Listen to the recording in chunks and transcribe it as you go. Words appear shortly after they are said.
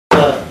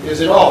Is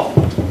it off?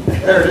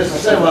 There it is, the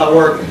semi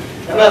working.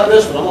 How about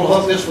this one? I'm going to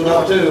hook this one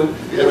up too,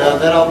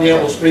 and then I'll be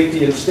able to speak to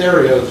you in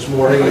stereo this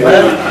morning.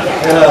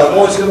 And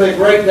boy, it's going to be a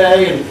great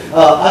day. And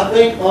I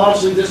think,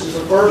 honestly, this is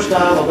the first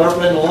time I've ever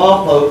been to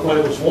Lompoc when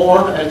it was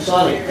warm and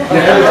sunny. And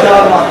every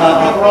time,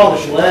 I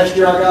promise you, last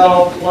year I got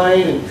off the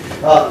plane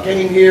and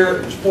came here,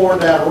 it was pouring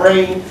down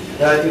rain.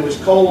 It was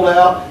cold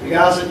out. The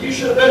guy said, "You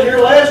should have been here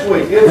last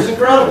week. It was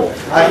incredible."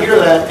 I hear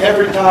that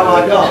every time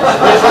I come.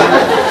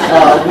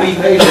 This week,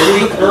 we made a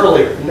week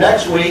earlier.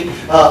 Next week,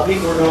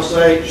 people are going to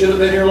say, "Should have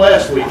been here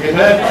last week."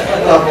 Amen?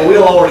 But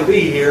we'll already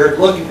be here.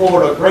 Looking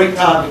forward to a great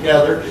time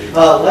together.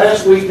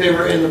 Last week, they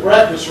were in the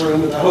breakfast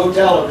room at the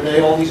hotel every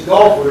day, all these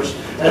golfers.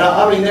 And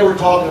I mean, they were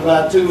talking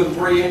about 2 and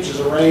 3 inches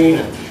of rain.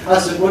 And I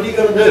said, "What are you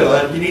going to do?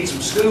 You need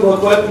some scuba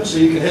equipment so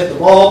you can hit the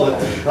ball."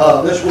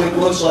 But this week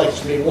looks like it's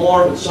going to be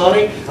warm and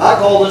sunny. I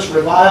call this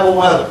revival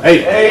weather.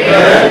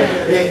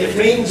 Amen. It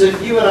means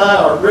that you and I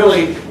are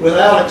really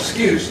without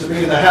excuse to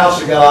be in the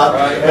house of God.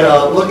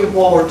 And looking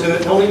forward to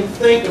it. Don't even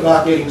think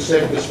about getting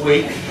sick this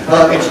week.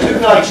 It's too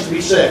nice to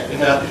be sick. And,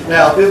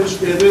 now,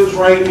 if it was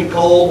raining and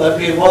cold, that'd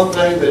be one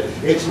thing, but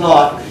it's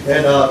not.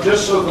 And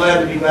just so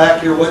glad to be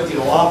back here with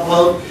you in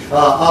Lompoc.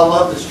 I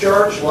love this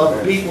church, love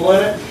the people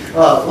in it.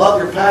 Love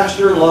your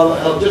pastor,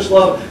 just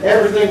love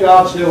everything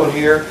God's doing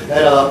here.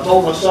 And I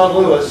told my son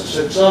Lewis, I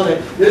said, "Son,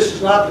 this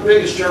is not the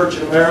biggest church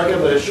in America,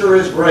 but it sure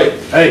is great."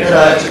 Hey. And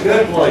it's a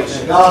good place.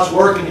 And God's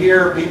working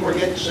here. People are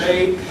getting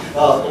saved.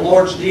 The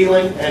Lord's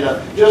dealing, and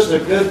just a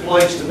good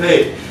place to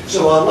be.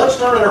 So let's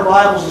turn in our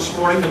Bibles this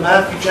morning to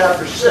Matthew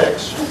chapter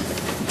 6.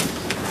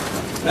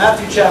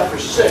 Matthew chapter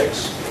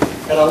 6.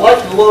 And I'd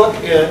like to look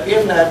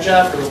in that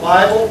chapter of the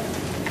Bible.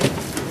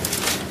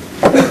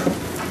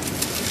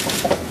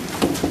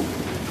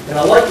 And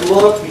I'd like to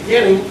look,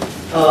 beginning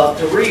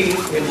to read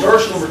in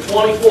verse number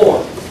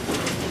 24.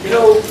 You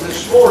know,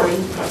 this morning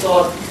I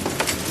thought,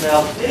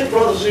 now, did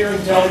Brother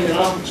Ziering tell me that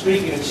I'm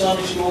speaking in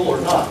Sunday school or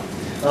not?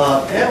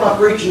 Am I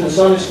preaching in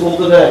Sunday school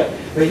today?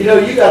 But you know,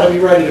 you got to be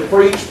ready to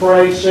preach,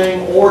 pray,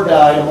 sing, or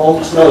die in a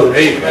moment's notice.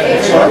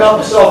 Amen. So I got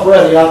myself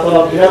ready. I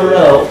thought, you never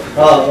know,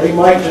 they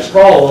might just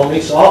call on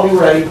me, so I'll be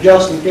ready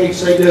just in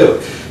case they do.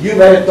 You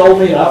may have told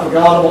me, and I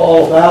forgot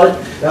all about it.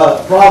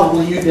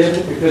 Probably you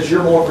didn't, because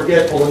you're more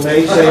forgetful than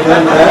me. Say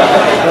amen to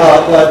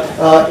that.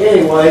 But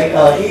anyway,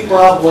 he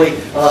probably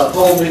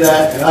told me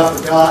that, and I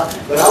forgot.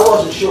 But I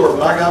wasn't sure,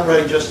 but I got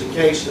ready just in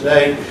case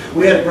today.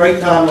 We had a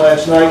great time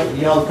last night with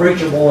the young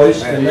preacher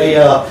boys, and they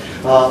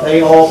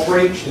all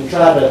preached and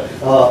tried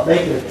to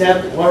make an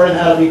attempt at learning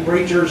how to be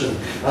preachers, and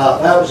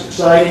that was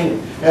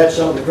exciting. Had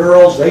some of the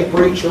girls, they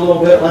preached a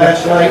little bit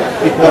last night.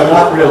 Well,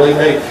 not really.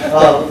 They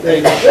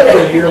should have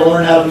been here to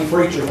learn how to be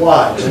preachers'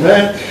 wives.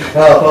 Amen?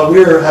 But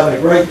we were having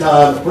a great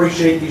time.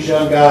 Appreciate these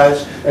young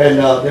guys, and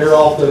they're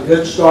off to a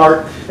good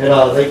start.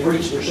 And they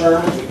preached their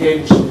sermons. We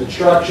gave them some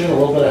instruction, a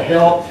little bit of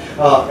help.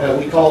 And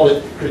we called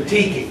it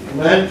critiquing.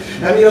 Amen?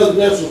 How many know the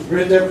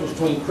difference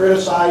between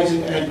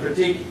criticizing and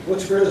critiquing?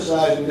 What's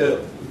criticizing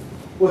do?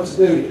 What's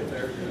it do to you?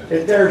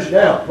 It tears you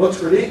down. What's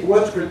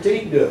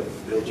critique do?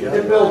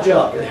 It builds you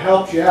up. It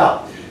helps you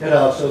out. And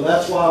so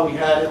that's why we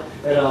had it,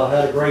 and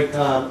had a great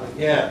time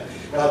again.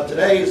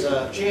 Today is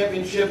a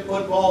championship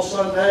football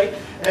Sunday.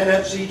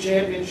 NFC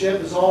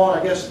championship is on,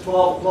 I guess, at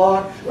 12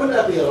 o'clock. Wouldn't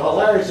that be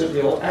hilarious if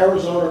the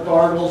Arizona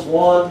Cardinals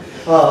won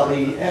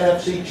the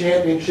NFC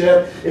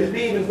championship? It'd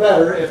be even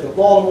better if the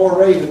Baltimore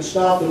Ravens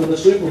stopped them in the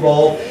Super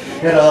Bowl.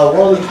 And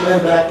one of these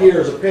men back here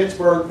is a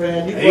Pittsburgh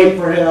fan. You pray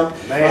for him.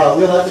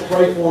 We'll have to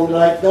pray for him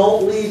tonight.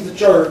 Don't leave the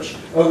church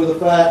over the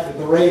fact that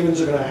the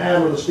Ravens are going to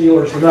hammer the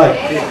Steelers tonight.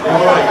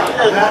 All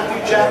right,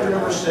 Matthew chapter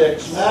number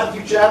 6.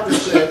 Matthew chapter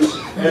 6.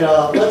 And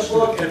let's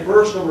look at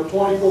verse number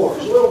 24.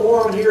 It's a little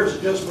warm in here, is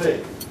it just me?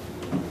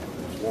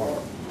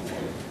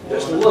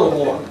 Just a little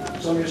warm.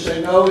 Some of you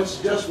say, no,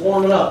 it's just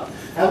warming up.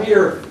 How many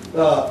are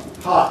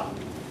hot?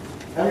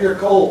 How many are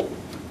cold?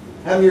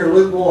 How many are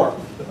lukewarm?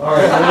 All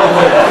right.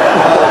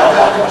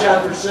 Matthew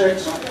chapter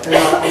 6. And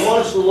I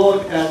want us to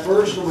look at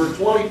verse number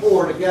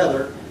 24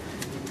 together.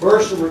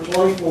 Verse number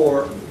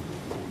 24.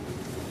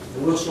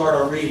 And we'll start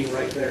our reading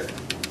right there.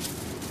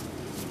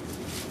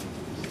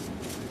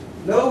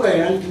 No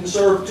man can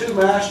serve 2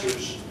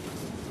 masters.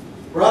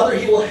 Rather,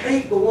 he will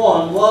hate the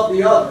one, love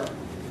the other.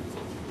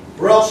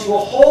 Or else he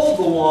will hold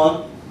the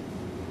one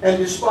and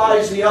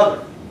despise the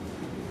other.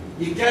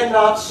 You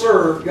cannot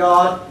serve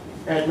God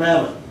and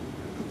mammon.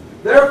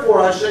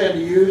 Therefore I say unto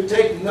you,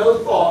 take no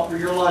thought for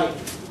your life,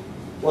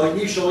 what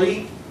ye shall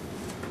eat,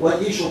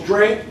 what ye shall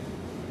drink,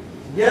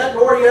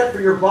 nor yet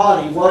for your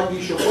body, what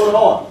ye shall put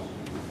on.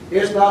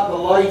 Is not the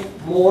life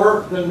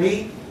more than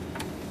meat,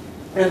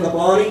 and the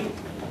body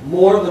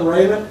more than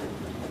raiment?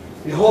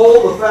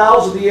 Behold the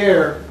fowls of the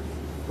air,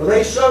 for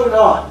they sow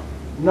not,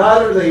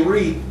 neither they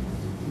reap,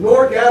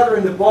 nor gather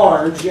into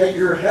barns, yet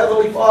your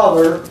heavenly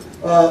Father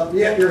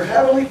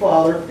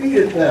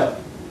feedeth them.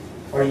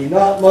 Are ye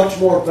not much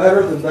more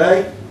better than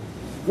they?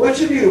 Which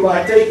of you,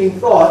 by taking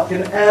thought,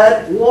 can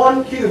add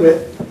 1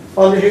 cubit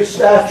unto his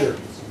stature?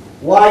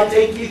 Why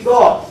take ye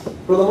thought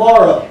for the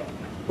morrow?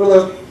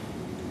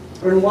 For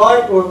And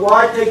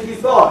why take you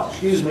thought,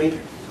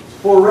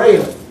 for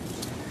raiment?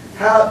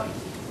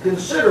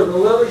 Consider the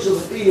lilies of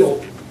the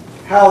field,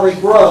 how they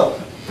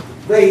grow.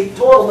 They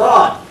toil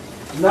not,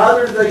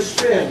 neither do they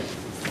spin.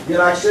 Yet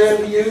I say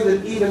unto you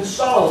that even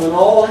Solomon in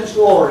all his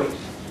glory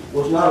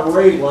was not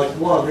arrayed like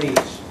one of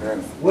these.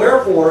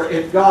 Wherefore,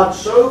 if God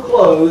so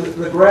clothe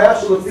the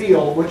grass of the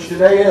field, which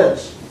today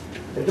is,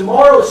 and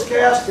tomorrow is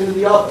cast into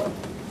the oven,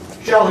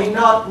 shall he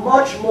not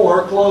much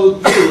more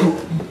clothe you,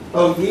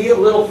 O ye of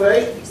little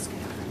faith?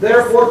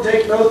 Therefore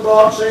take no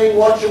thought, saying,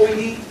 what shall we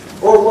eat,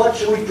 or what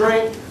shall we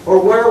drink, or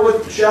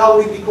wherewith shall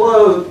we be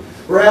clothed?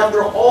 For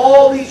after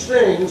all these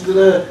things do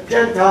the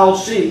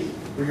Gentiles seek.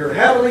 For your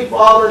heavenly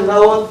Father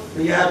knoweth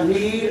that you have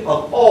need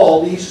of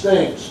all these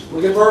things.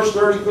 Look at verse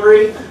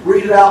 33.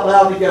 Read it out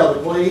loud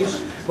together,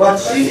 please. But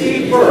seek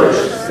ye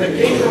first the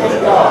kingdom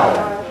of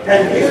God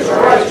and his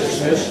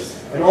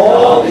righteousness, and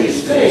all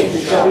these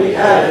things shall be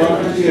added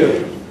unto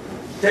you.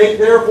 Take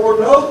therefore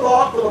no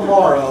thought for the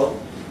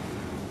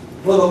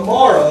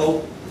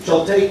morrow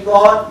shall take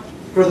thought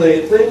for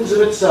the things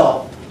of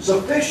itself.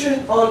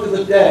 Sufficient unto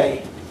the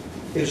day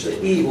is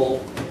the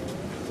evil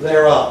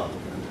thereof.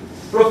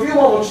 For a few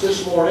moments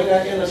this morning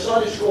in the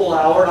Sunday school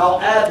hour, and I'll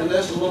add to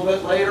this a little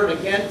bit later and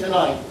again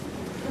tonight,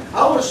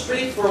 I want to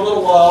speak for a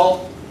little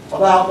while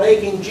about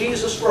making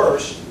Jesus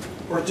first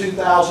for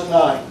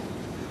 2009.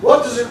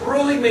 What does it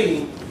really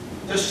mean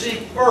to seek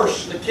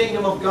first the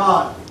kingdom of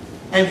God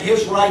and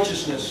his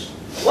righteousness?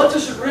 What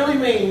does it really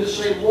mean to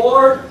say,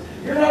 Lord,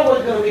 you're not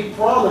only going to be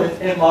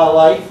prominent in my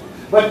life,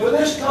 but for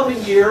this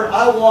coming year,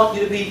 I want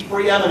you to be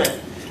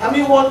preeminent. How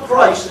many want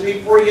Christ to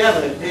be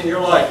preeminent in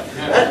your life?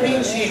 That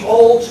means he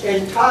holds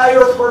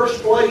entire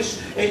first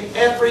place in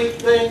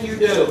everything you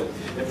do.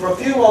 And for a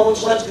few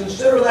moments, let's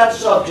consider that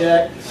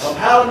subject of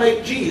how to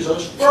make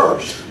Jesus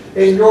first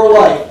in your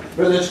life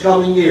for this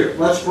coming year.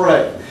 Let's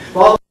pray.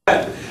 Father,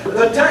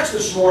 the text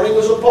this morning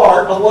was a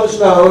part of what is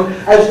known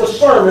as the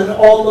Sermon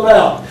on the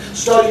Mount.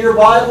 Study your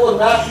Bible in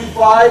Matthew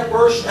 5,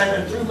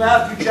 and through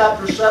Matthew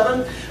chapter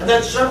 7, and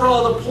then several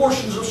other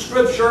portions of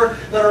Scripture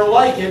that are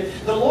like it.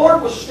 The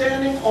Lord was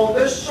standing on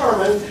this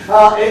sermon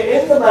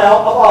in the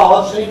Mount of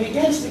Olives, and he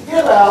begins to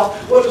give out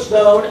what is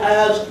known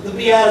as the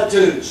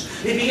Beatitudes.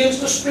 He begins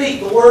to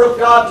speak the Word of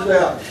God to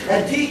them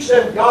and teach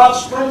them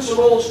God's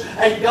principles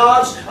and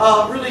God's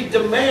really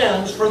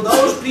demands for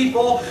those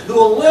people who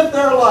will live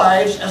their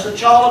lives as a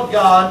child of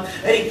God.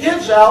 And he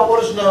gives out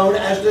what is known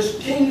as this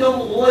kingdom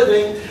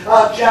living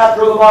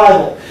chapter of the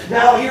Bible.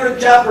 Now here in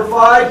chapter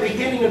 5,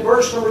 beginning in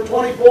verse number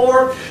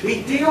 24,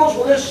 he deals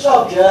with this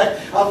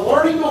subject of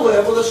learning to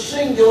live with a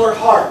singular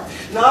heart.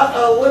 Not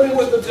living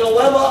with the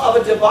dilemma of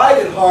a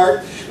divided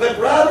heart, but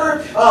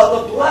rather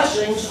the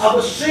blessings of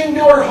a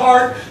singular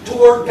heart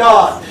toward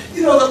God.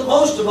 You know that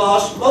most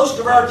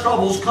of our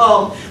troubles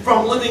come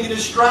from living a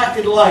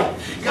distracted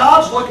life.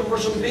 God's looking for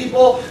some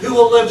people who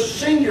will live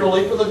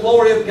singularly for the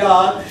glory of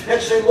God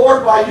and say,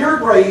 Lord, by your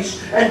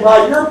grace and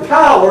by your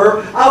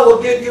power, I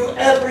will give you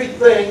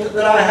everything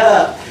that I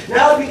have.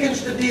 Now he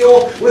begins to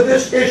deal with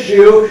this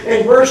issue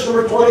in verse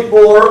number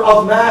 24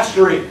 of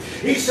mastery.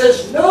 He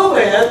says, no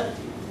man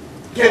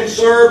can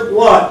serve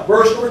what?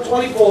 Verse number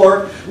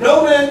 24,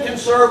 no man can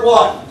serve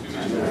what?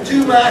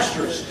 Two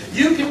masters.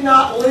 You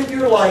cannot live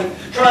your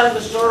life trying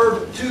to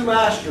serve two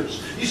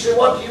masters. You say,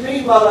 what do you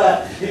mean by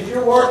that? If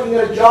you're working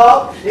at a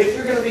job, if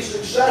you're going to be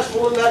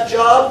successful in that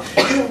job,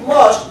 you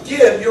must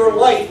give your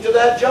life to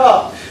that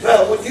job.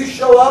 When you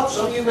show up,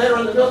 some of you men are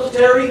in the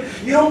military,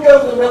 you don't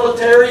go to the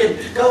military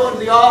and go into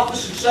the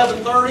office at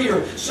 7:30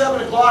 or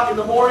 7 o'clock in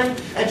the morning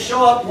and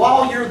show up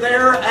while you're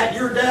there at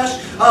your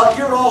desk.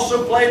 You're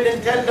also playing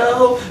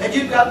Nintendo, and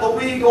you've got the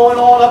Wii going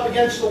on up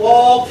against the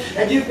wall,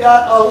 and you've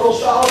got a little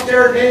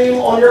solitaire game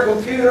on your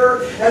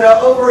computer, and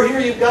over here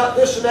you've got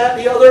this and that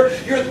and the other.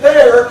 You're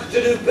there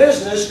to do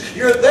business.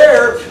 You're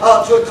there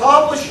to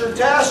accomplish your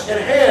task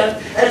at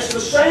hand, and it's the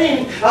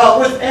same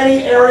with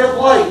any area of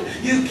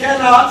life. You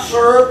cannot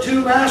serve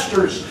two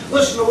masters.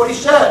 Listen to what he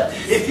said.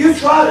 If you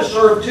try to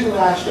serve two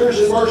masters,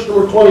 in verse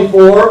number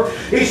 24,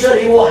 he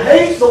said he will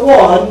hate the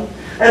one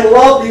and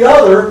love the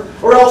other,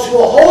 or else he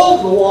will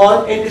hold the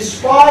one and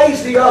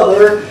despise the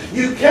other.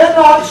 You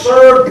cannot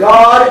serve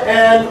God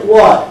and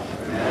what?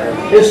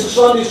 It's the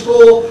Sunday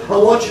school. I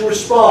want you to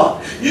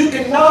respond. You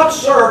cannot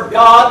serve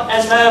God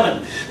and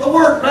mammon. The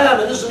word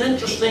mammon is an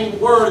interesting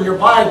word in your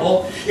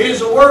Bible. It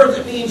is a word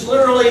that means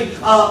literally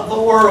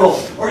the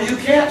world. Or you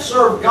can't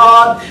serve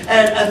God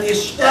and the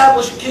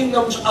established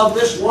kingdoms of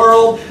this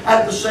world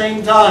at the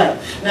same time.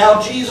 Now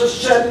Jesus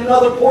said in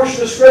another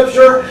portion of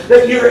Scripture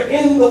that you're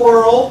in the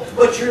world,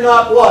 but you're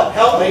not what?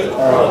 Help me.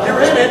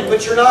 You're in it,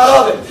 but you're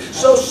not of it.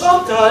 So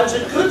sometimes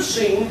it could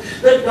seem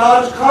that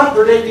God is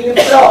contradicting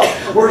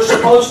himself. We're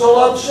supposed supposed to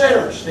love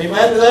sinners.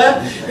 Amen to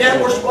that?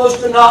 Yet we're supposed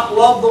to not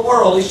love the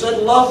world. He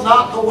said, love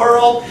not the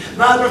world,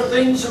 neither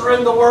things that are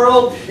in the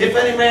world. If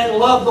any man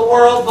love the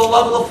world, the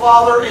love of the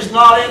Father is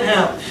not in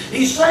him.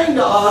 He's saying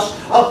to us,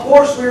 of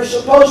course we're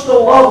supposed to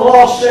love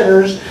lost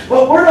sinners,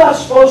 but we're not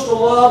supposed to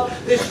love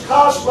this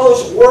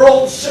cosmos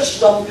world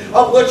system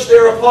of which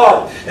they're a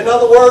part. In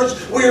other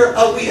words,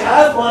 we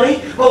have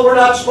money, but we're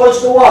not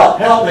supposed to what?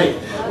 Help me.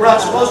 We're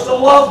not supposed to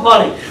love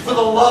money. For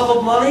the love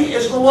of money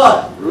is the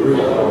what?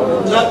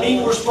 Does that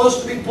mean we're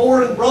supposed to be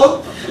poor and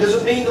broke? Does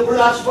it mean that we're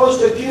not supposed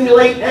to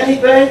accumulate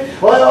anything?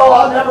 Well,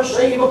 I'll never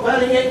save a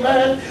penny,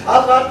 amen.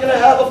 I'm not going to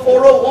have a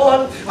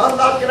 401. I'm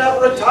not going to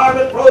have a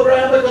retirement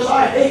program because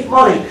I hate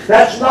money.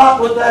 That's not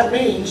what that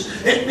means.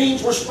 It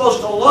means we're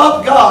supposed to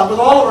love God with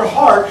all of our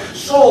heart,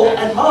 soul,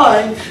 and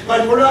mind,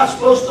 but we're not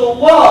supposed to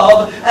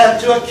love and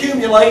to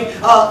accumulate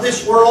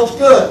this world's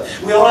good.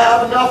 We ought to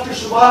have enough to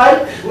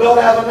survive. We ought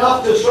to have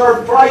enough to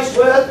serve Christ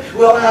with.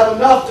 We ought to have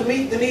enough to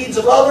meet the needs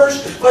of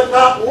others, but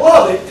not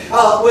love it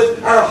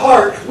with our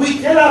heart. We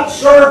cannot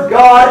serve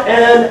God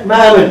and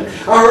mammon.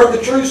 I heard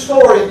the true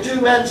story of two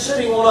men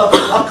sitting on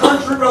a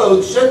country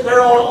road, sitting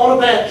there on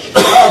a bench.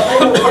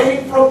 They were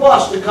waiting for a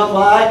bus to come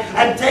by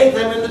and take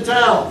them into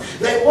town.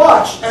 They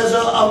watched as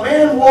a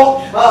man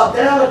walked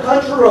down a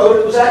country road.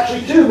 It was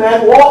actually two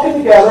men walking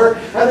together,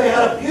 and they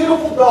had a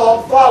beautiful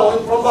dog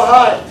following from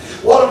behind.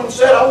 One of them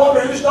said, I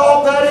wonder whose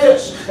dog that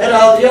is. And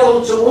the other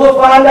one said, we'll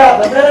find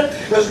out in a minute,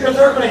 because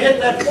they're going to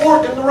hit that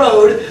fork in the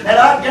road, and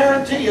I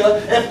guarantee you,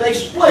 if they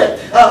split,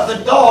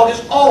 the dog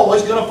is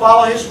always going to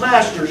follow his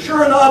master.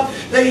 Sure enough,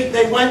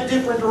 they went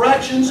different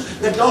directions.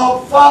 The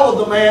dog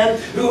followed the man,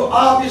 who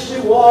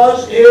obviously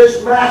was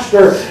his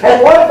master.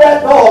 And what if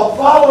that dog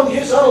following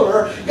his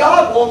owner?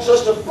 God wants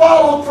us to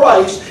follow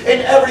Christ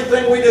in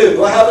everything we do.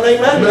 Do I have an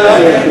amen to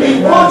that?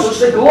 He wants us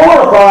to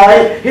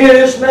glorify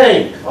His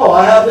name. Oh,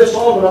 I have this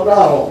on, but I'm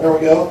not on. There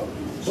we go.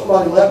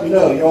 Somebody let me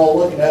know. You're all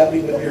looking at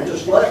me, but you're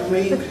just letting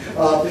me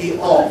be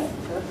off.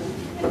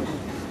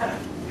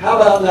 How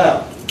about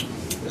now?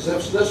 Is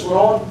this one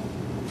on?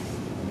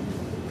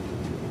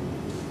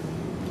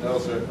 No,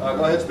 sir.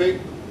 Go ahead, speak.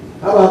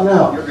 How about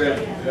now? You're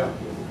good. Yeah.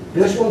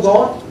 This one's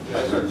on?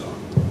 Yes, sir.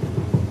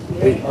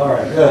 All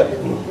right, good.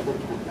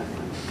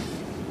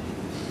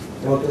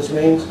 You know what this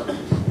means?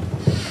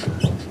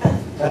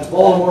 That's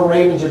Baltimore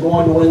Ravens are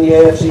going to win the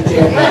AFC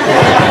Championship.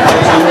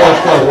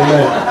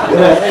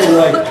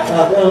 Anyway,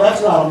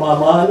 that's not on my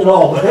mind at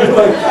all. But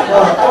anyway,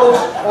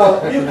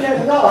 folks, you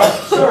cannot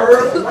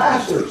serve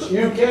masters.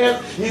 You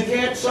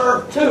can't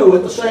serve two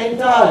at the same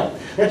time.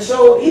 And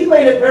so he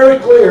made it very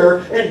clear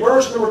in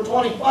verse number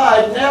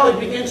 25. Now he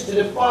begins to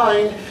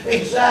define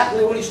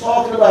exactly what he's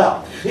talking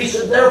about. He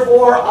said,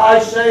 therefore I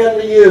say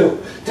unto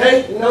you,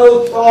 take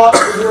no thought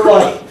for your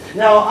life.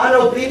 Now, I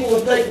know people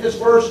who take this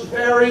verse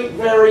very,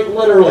 very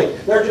literally.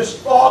 They're just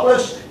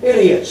thoughtless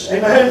idiots.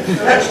 Amen?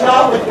 That's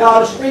not what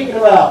God is speaking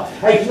about.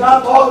 He's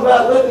not talking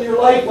about living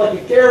your life like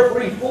a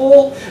carefree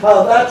fool.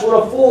 That's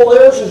what a fool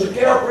is a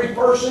carefree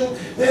person.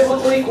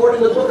 Biblically,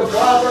 according to the book of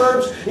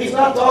Proverbs, he's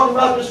not talking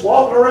about just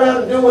walking around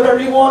and doing whatever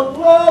you want.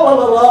 Blah, blah,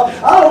 blah,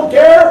 blah. I don't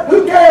care.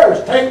 Who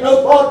cares? Take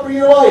no thought for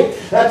your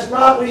life. That's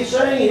not what he's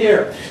saying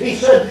here. He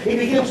said, he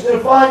begins to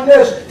define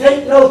this.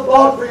 Take no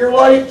thought for your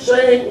life,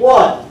 saying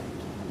what?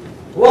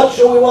 What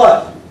shall we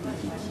what?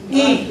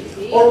 Eat.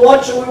 Or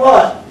what shall we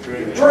what?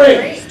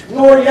 Drink.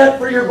 Nor yet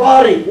for your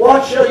body.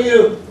 What shall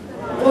you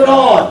put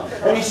on?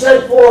 And he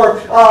said, for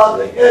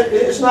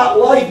it's not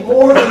life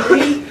more than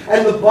meat,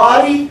 and the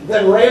body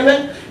than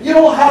raiment. You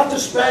don't have to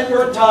spend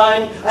your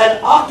time and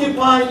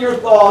occupying your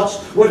thoughts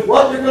with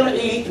what you're going to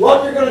eat,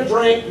 what you're going to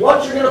drink,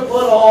 what you're going to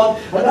put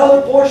on,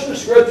 another portion of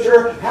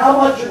Scripture, how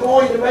much you're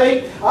going to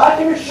make. I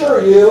can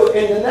assure you,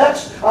 in the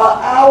next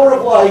hour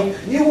of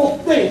life, you will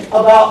think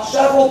about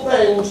several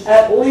things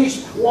at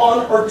least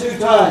one or two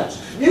times.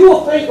 You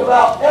will think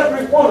about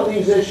every one of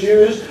these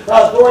issues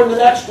during the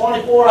next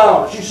 24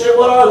 hours. You say,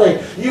 what are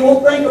they? You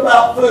will think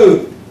about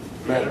food.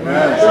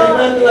 Amen. Say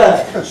amen to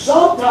that.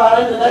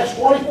 Sometime in the next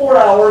 24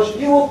 hours,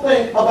 you will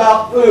think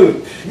about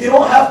food. You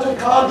don't have to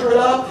conjure it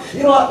up.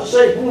 You don't have to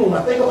say,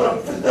 I think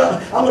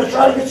I'm going to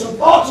try to get some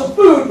thoughts of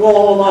food going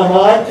on in my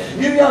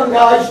mind. You young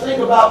guys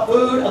think about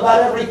food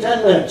about every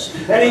 10 minutes.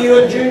 Any of you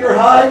in junior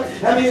high?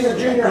 Any of you in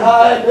junior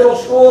high, middle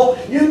school?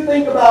 You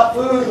think about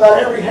food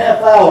about every half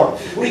hour.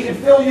 We can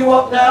fill you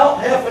up now.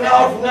 Half an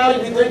hour from now,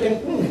 you'll be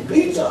thinking,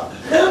 pizza,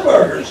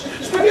 hamburgers,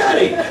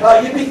 spaghetti.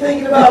 You'd be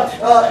thinking about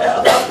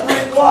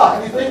 3 o'clock.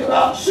 You think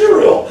about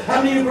cereal.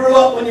 How many of you grew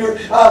up when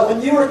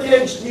you were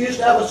kids, you used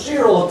to have a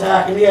cereal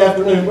attack in the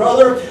afternoon,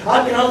 brother?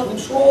 I'd get home from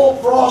school,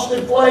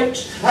 Frosted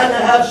Flakes, had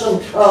to have some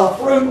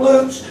Fruit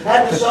Loops,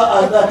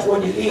 that's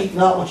what you eat,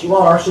 not what you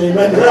are, so you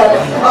remember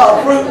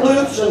that. Fruit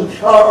Loops and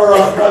or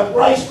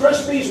Rice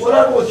Krispies,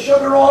 whatever with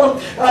sugar on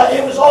them.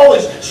 It was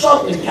always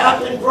something,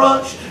 Captain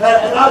Crunch,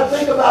 and I'd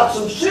think about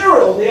some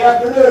cereal in the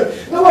afternoon.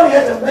 Nobody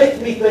had to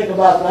make me think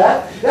about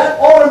that. That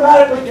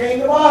automatically came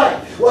to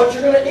mind. what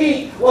you're going to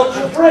eat, what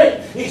you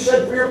drink. He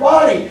said for your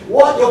body,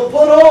 what you'll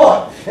put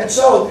on. And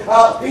so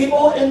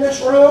people in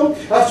this room,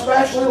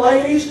 especially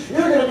ladies,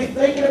 you're going to be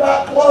thinking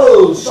about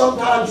clothes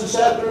sometimes this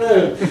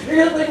afternoon. You're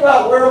going to think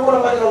about what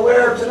am I going to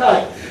wear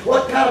tonight?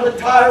 What kind of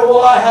attire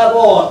will I have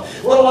on?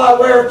 What will I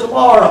wear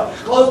tomorrow?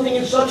 Clothing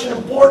is such an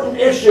important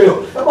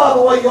issue. And by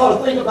the way, you ought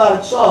to think about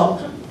it some.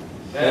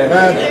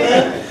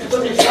 Amen.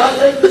 So you not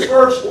take this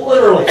verse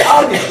literally.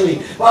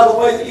 Obviously, by the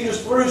way that you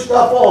just threw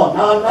stuff on,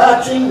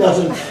 non-matching,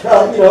 doesn't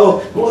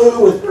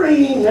blue with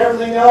green and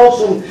everything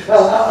else. And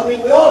I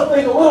mean, we ought to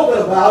think a little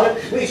bit about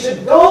it. But he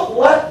said, don't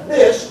let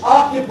this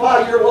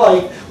occupy your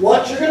life.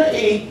 What you're going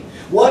to eat,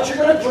 what you're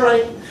going to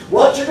drink,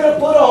 what you're going to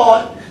put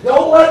on.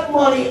 Don't let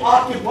money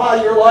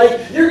occupy your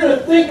life. You're going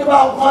to think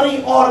about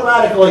money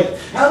automatically.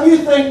 How do you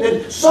think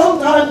that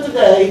sometime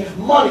today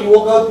money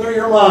will go through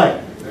your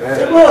mind?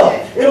 It will.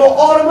 It'll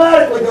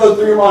automatically go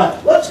through your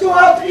mind. Let's go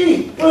out to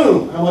eat.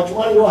 Boom. How much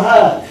money do I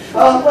have?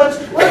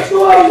 Let's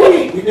go out and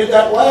eat. We did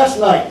that last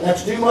night.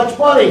 That's too much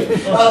money.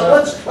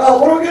 What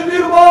are we going to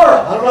do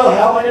tomorrow? I don't know.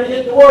 How am I going to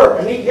get to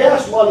work? I need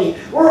gas money.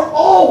 We're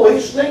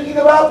always thinking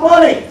about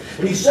money.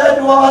 And he said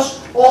to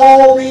us,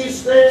 all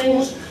these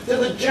things to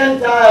the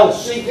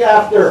Gentiles seek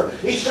after.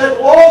 He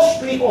said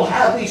lost people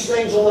have these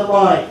things on their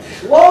mind.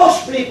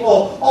 Lost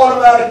people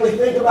automatically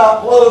think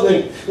about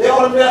clothing. They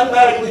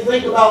automatically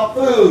think about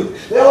food.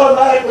 They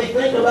automatically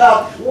think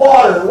about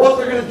water, what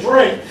they're going to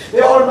drink.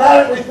 They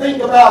automatically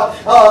think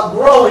about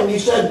growing. He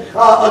said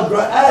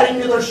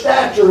adding to their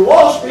stature.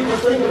 Lost people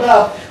think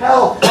about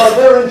how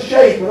they're in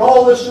shape and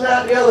all this and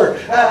that and the other.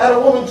 I had a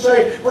woman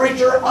say,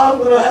 preacher, I'm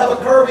going to have a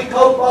curvy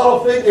Coke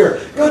bottle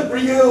figure. Good for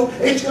you.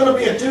 It's going to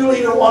be a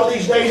 2-liter one of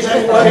these days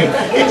anyway.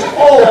 It's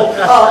all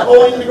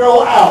going to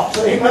grow out.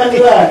 So amen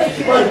to that.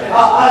 But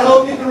I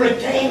hope you can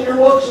retain your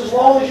looks as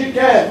long as you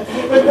can.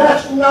 But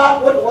that's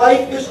not what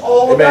life is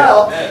all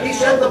about. He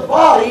said the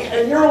body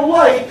and your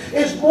life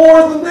is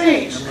more than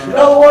these. In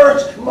other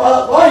words,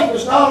 life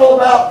is not all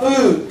about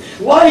food.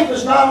 Life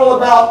is not all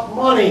about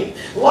money.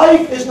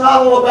 Life is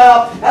not all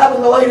about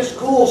having the latest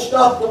cool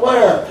stuff to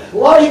wear.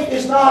 Life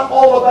is not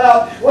all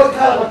about what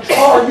kind of a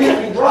car you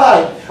can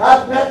drive.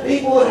 I've met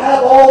people that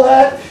have all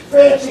that.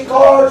 Fancy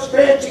cars,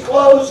 fancy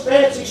clothes,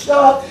 fancy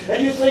stuff,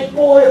 and you think,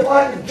 boy, if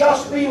I could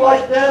just be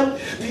like them.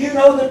 Do you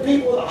know that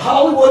people in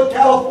Hollywood,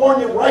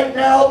 California right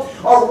now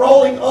are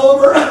rolling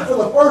over for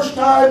the first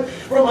time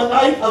from a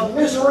night of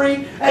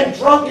misery and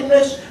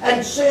drunkenness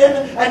and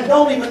sin and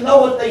don't even know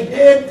what they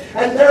did?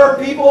 And there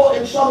are people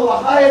in some of the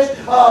highest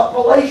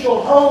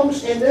palatial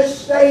homes in this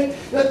state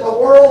that the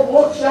world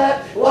looks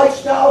at,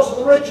 lifestyles of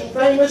the rich and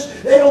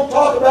famous. They don't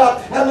talk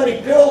about how many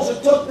pills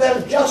it took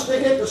them just to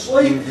get to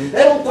sleep.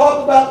 They don't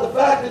talk about the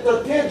fact that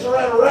their kids are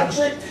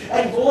anorexic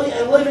and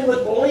living with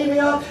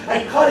bulimia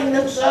and cutting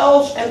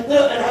themselves and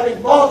having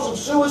thoughts of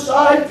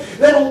suicide.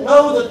 They don't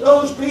know that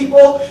those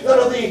people that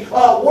are the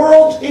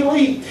world's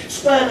elite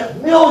spend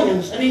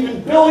millions and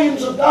even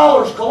billions of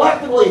dollars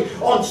collectively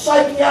on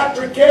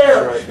psychiatric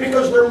care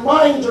because their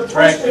minds are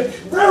twisted.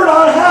 They're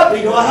not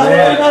happy. Do I have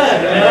an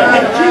amen?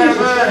 And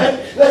Jesus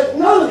said that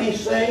none of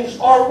these things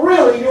are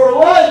really your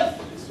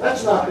life.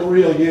 That's not the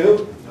real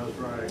you. That's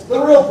right. The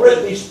real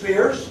Britney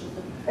Spears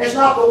is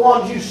not the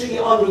ones you see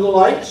under the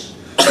lights.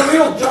 The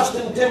real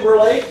Justin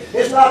Timberlake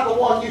is not the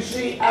one you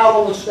see out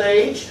on the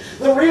stage.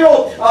 The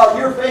real,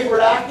 your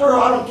favorite actor,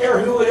 I don't care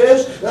who it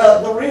is,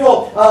 the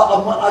real,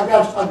 I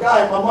got a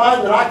guy in my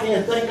mind that I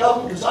can't think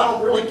of him because I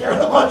don't really care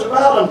that much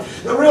about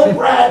him. The real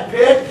Brad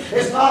Pitt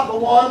is not the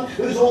one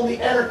who's on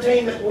the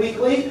Entertainment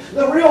Weekly.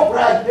 The real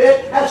Brad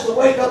Pitt has to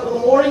wake up in the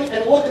morning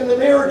and look in the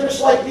mirror just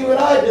like you and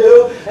I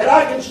do. And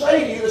I can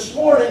say to you this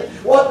morning,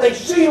 what they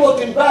see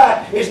looking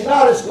back is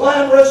not as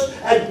glamorous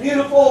and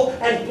beautiful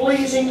and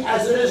pleasing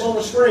as it is on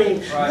the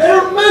screen. Right.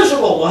 They're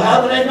miserable. Well,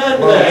 have an amen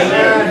to that.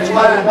 That's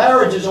why the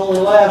marriages only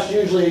last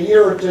usually a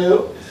year or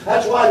two.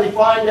 That's why they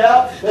find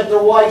out that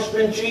their wife's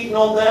been cheating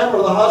on them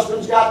or the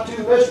husband's got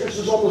 2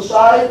 mistresses on the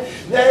side.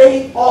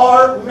 They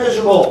are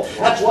miserable.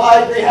 That's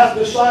why they have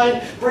to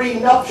sign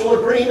prenuptial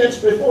agreements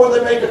before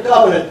they make a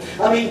covenant.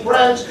 I mean,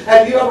 friends,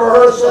 have you ever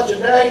heard of such a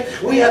day?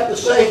 We have to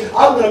say,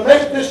 I'm going to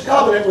make this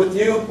covenant with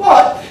you,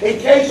 but in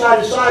case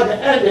I decide to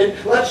end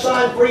it, let's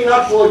sign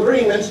prenuptial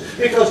agreements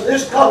because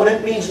this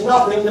covenant means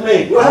nothing to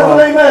me. You have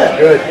an amen?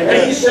 Good.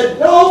 And he said,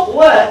 don't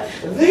let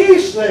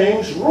these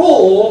things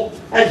rule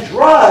and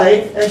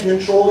drive and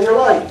control your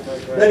life.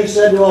 Right. Then he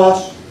said to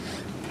us,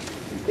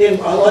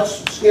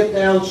 let's skip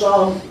down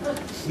some.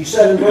 He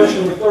said in verse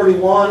number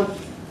 31,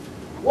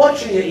 what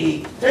shall you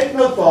eat? Take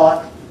no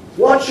thought.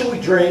 What shall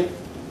we drink?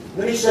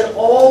 Then he said,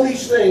 all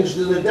these things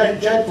do the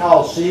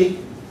Gentiles seek.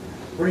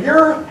 For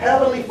your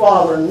heavenly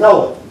Father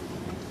knoweth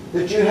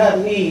that you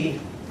have need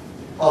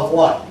of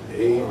what?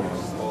 Amen.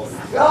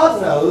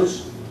 God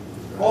knows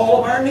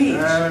all of our needs.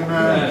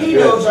 Amen. He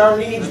knows our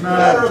needs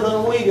better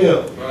than we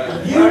do.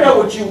 Right. You know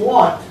what you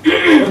want,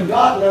 but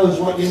God knows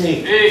what you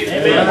need.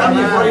 Amen. How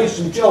many have raised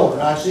some children?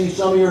 I see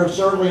some of you are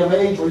certainly of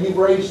age where you've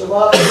raised them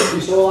up.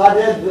 You say, well, I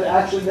did.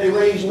 Actually, they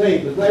raised me.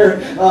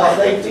 But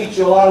they teach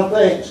you a lot of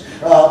things.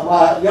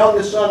 My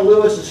youngest son,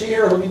 Lewis, is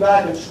here. He'll be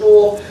back in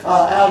school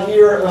out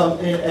here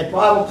at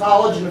Bible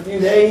College in a few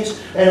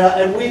days.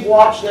 And we've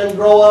watched them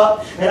grow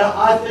up. And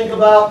I think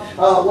about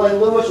when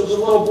Lewis was a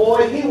little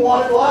boy, he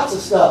wanted lots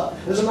of stuff.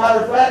 As a matter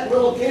of fact,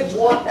 little kids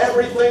want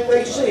everything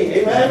they see.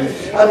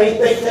 Amen? I mean,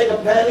 they take a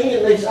penny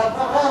and they say,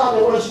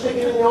 they want to stick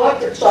it in the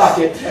electric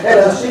socket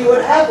and see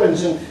what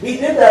happens. And he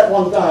did that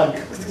one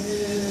time.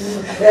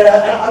 And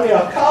I mean,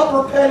 a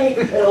copper penny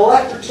and an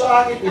electric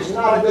socket is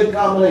not a good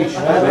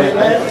combination.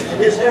 Amen?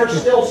 His hair's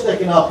still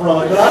sticking up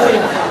from it. But I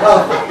mean,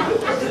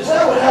 is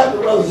that what happened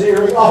to Brother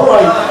Zering? All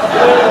right.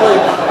 Anyway,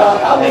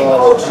 I mean,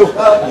 folks,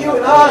 you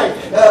and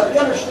I, you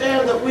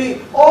understand that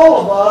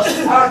all of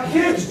us, our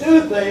kids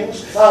do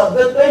things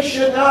that they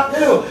should not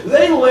do.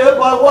 They live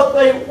by what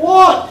they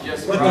want,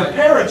 but their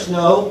parents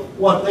know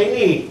what they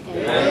need.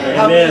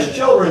 How many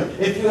children,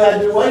 if you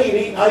had your way,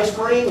 you'd eat ice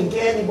cream and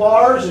candy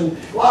bars and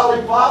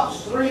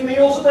lollipops 3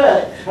 meals a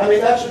day. I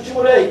mean, that's what you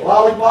would eat.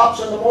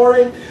 Lollipops in the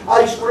morning,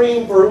 ice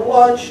cream for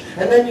lunch,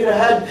 and then you'd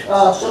have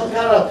had some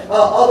kind of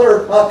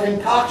other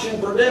concoction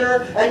for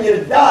dinner, and you'd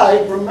have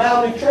died from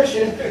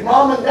malnutrition.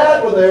 Mom and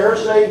Dad were there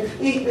saying,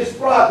 eat this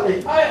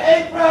broccoli. I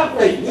hate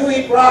broccoli. You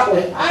eat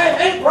broccoli. I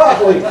hate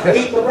broccoli.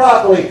 Eat the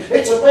broccoli.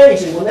 It's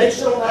amazing. When they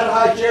sit on that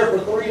high chair for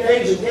 3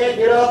 days and can't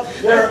get up,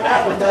 their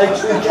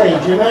appetites will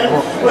change. Amen?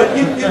 But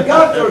you've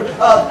got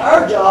to,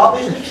 our job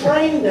is to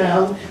train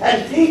them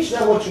and teach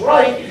them what's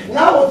right,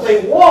 not what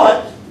they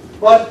want,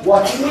 but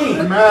what you need.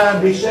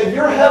 Amen. He said,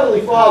 your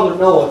heavenly Father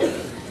knoweth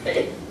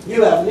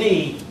you have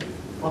need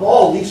of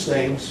all these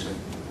things.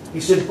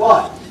 He said,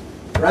 but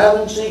rather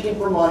than seeking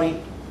for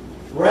money,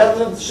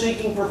 rather than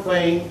seeking for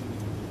fame,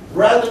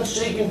 rather than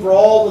seeking for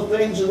all the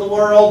things of the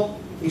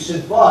world, he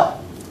said, but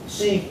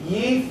seek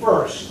ye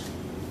first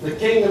the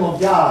kingdom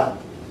of God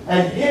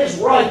and His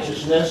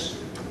righteousness.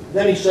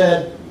 Then he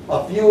said,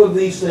 a few of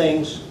these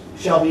things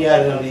shall be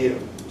added unto you.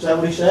 Is that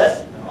what he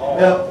said?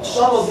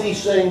 Some of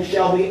these things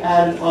shall be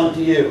added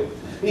unto you.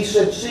 He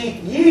said,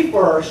 seek ye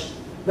first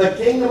the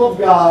kingdom of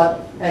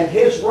God and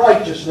His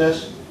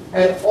righteousness,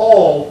 and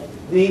all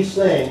these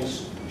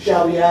things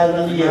shall be added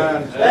unto you.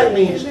 That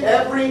means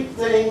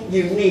everything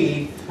you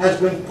need has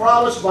been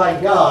promised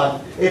by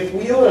God if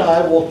you and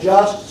I will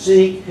just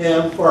seek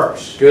Him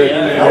first. Good.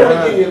 I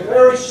want to give you a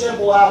very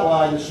simple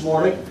outline this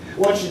morning.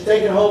 Once you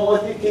take it home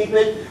with you, keep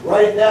it,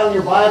 write it down in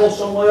your Bible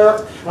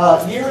somewhere.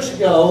 Years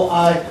ago,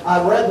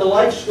 I read the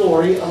life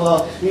story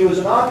of he was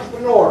an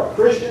entrepreneur, a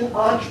Christian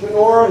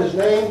entrepreneur. His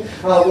name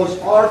was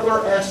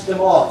Arthur S.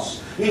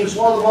 DeMoss. He was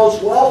one of the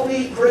most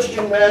wealthy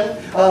Christian men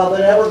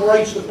that ever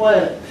graced the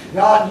planet.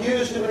 God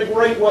used him in a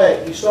great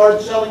way. He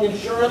started selling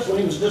insurance when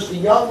he was just a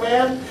young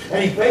man,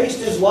 and he based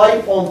his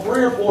life on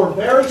 3 or 4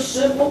 very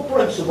simple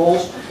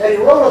principles, and he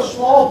wrote a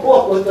small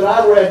booklet that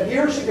I read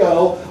years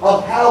ago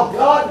of how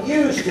God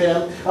used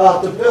him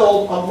to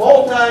build a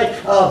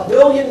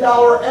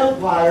multi-billion-dollar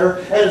empire,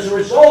 and as a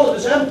result of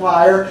his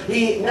empire,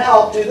 he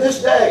now, to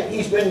this day,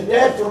 he's been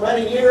dead for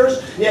many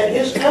years, yet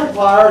his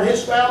empire and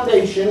his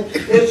foundation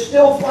is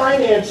still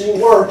financing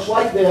works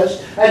like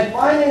this, and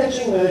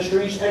financing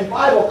ministries and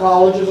Bible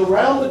colleges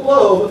around the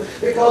globe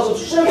because of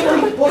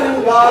simply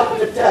putting God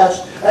to the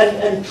test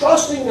and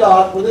trusting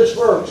God for this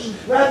verse.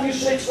 Matthew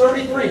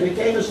 6:33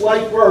 became his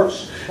life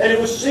verse. And it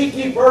was, seek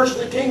ye first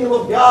the kingdom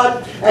of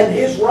God and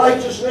His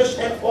righteousness,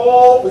 and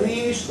all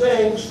these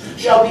things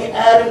shall be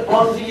added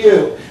unto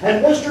you.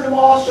 And Mr.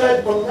 DeMoss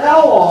said, from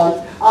now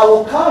on, I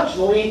will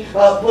constantly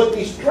put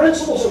these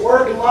principles at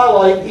work in my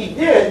life. He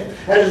did,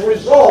 and as a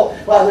result,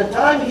 by the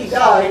time he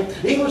died,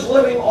 he was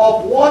living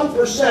off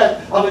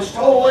 1% of his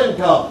total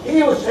income.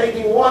 He was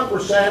taking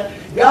 1%.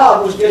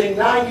 God was getting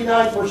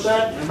 99%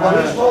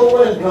 of his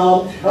total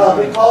income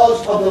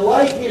because of the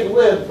life he had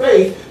lived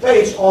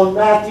based on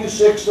Matthew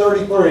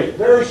 6:33.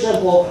 Very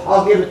simple.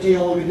 I'll give it to you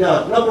and we'll be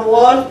done. Number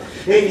one,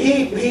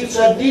 he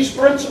said these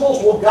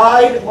principles will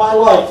guide my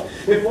life.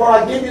 Before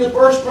I give you the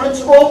first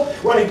principle,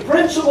 when a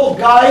principle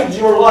guides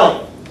your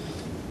life,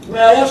 may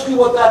I ask you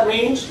what that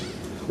means?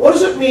 What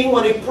does it mean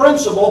when a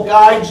principle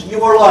guides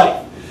your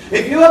life?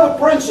 If you have a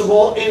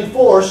principle in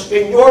force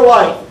in your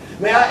life,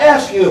 may I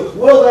ask you,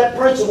 will that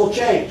principle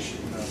change?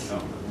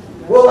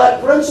 Will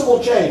that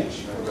principle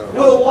change?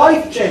 Will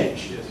life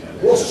change?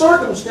 Will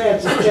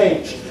circumstances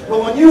change?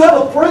 But when you have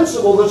a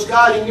principle that's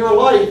guiding your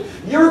life,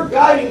 your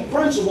guiding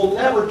principle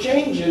never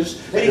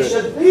changes. And he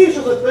said, these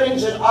are the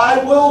things that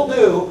I will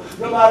do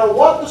no matter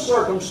what the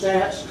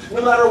circumstance,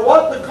 no matter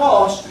what the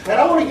cost. And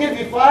I want to give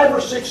you 4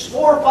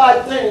 or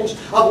 5 things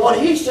of what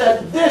he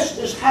said, this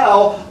is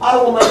how I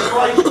will make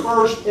Christ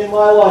first in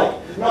my life.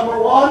 Number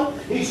one,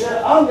 he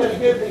said, I'm going to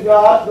give to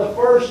God the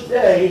first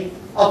day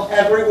of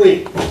every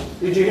week.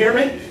 Did you hear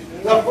me?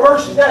 The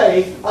first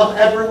day of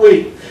every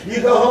week.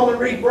 You go home and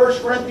read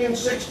 1 Corinthians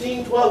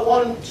 16,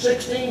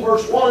 16,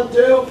 verse 1 and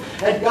 2.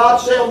 And God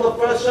said on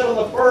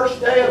the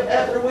first day of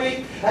every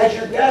week, as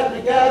you're gathered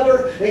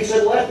together, He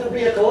said, let there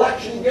be a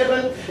collection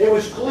given. It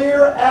was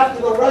clear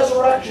after the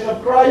resurrection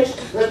of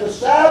Christ that the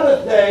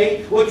Sabbath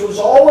day, which was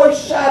always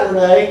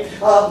Saturday,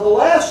 the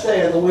last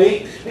day of the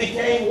week,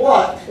 became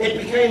what? It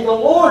became the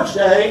Lord's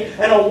Day.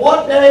 And on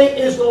what day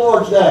is the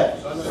Lord's Day?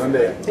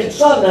 Sunday. It's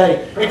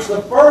Sunday. It's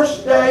the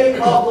first day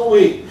of the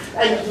week.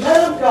 And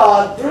men of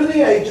God through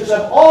the ages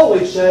have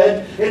always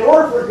said, in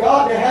order for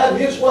God to have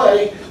His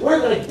way, we're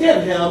going to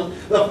give Him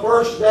the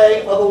first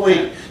day of the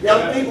week.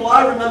 Young people,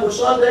 I remember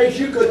Sundays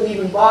you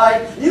couldn't buy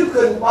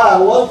a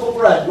loaf of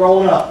bread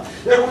growing up.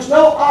 There was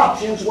no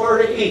options where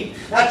to eat.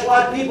 That's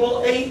why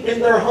people ate in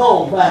their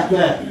home back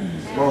then.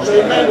 So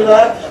you remember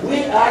that?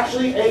 We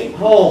actually ate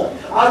home.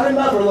 I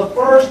remember the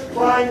first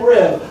prime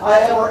rib I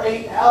ever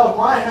ate out of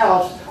my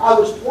house. I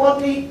was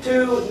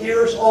 22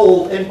 years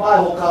old in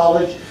Bible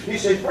college. He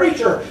said,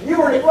 preacher, you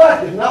were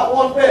neglected, not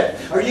one bit.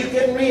 Are you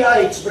kidding me?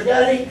 I ate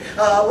spaghetti,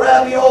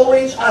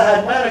 raviolis, I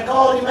had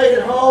manicotti made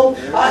at home,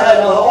 I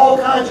had all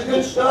kinds of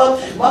good stuff.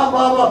 My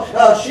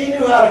mama, she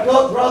knew how to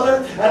cook,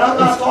 brother, and I'm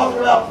not talking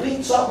about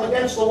beat something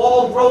against the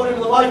wall and throw it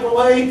into the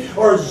microwave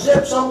or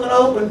zip something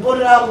open and put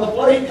it out on the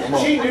plate.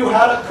 She knew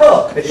how to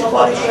cook.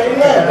 Somebody say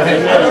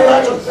amen. I know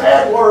that's a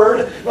bad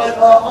word, but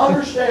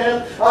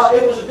understand,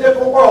 it was a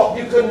different world.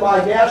 You couldn't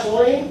buy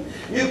gasoline.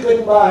 You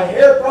couldn't buy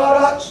hair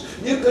products.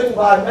 You couldn't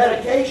buy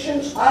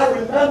medications. I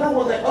remember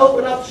when they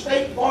opened up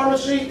state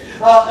pharmacy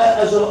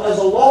as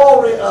a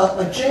law,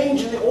 a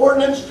change in the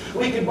ordinance,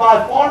 we could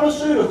buy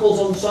pharmaceuticals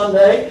on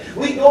Sunday.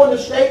 We'd go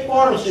into state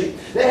pharmacy.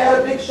 They had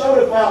a big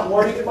soda fountain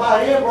where you could buy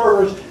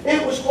hamburgers.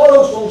 It was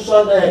closed on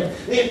Sunday.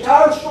 The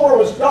entire store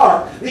was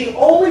dark. The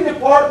only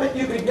department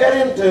you could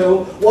get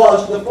into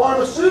was the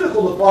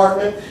pharmaceutical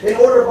department in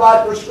order to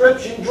buy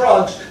prescription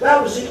drugs.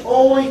 That was the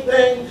only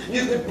thing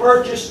you could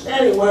purchase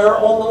anywhere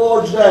on the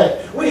Lord's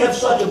Day. We have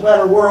such a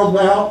better world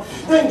now.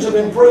 Things have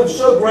improved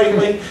so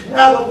greatly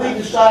now that we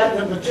decided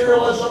that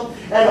materialism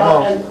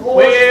and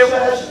more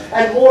success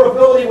and more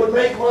ability would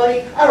make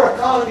money. Our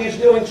economy is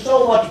doing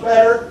so much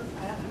better.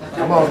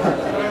 Come on.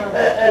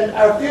 And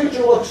our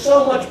future looks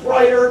so much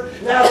brighter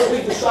now that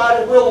we've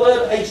decided we'll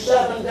live a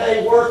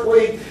 7-day work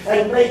week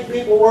and make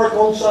people work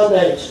on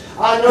Sundays.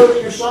 I know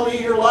that some of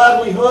your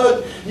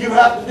livelihood, you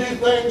have to do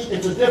things.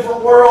 It's a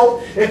different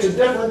world. It's a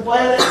different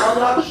planet. I'm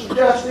not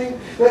suggesting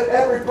that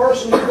every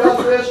person who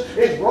does this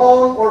is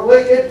wrong or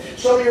wicked.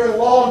 Some of you are in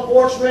law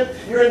enforcement,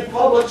 you're in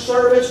public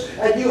service,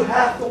 and you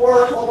have to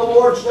work on the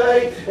Lord's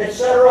Day,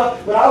 etc.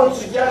 But I would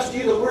suggest to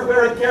you that we're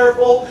very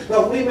careful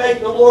that we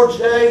make the Lord's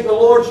Day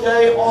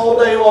Day all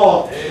day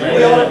long. Amen.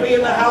 We ought to be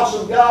in the house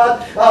of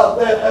God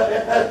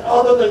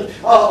other than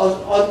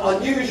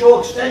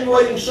unusual,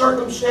 extenuating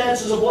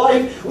circumstances of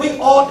life. We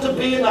ought to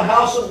be in the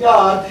house of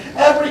God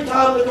every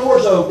time the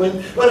door's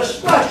open, but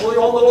especially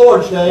on the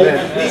Lord's Day.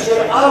 Amen. He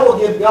said, I will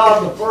give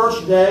God the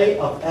first day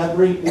of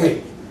every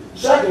week.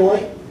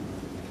 Secondly,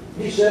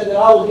 He said that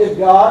I will give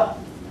God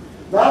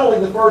not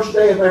only the first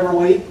day of every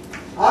week,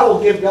 I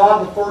will give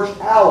God the first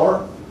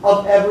hour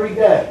of every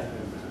day.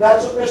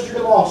 That's what Mr.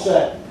 DeMoss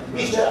said.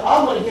 He said,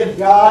 I'm going to give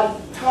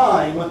God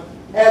time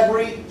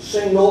every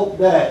single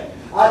day.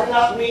 I do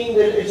not mean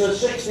that it's a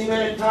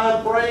 60-minute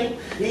time frame.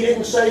 He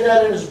didn't say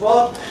that in his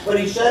book, but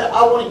he said,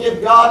 I want to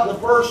give God the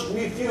first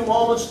few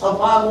moments of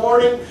my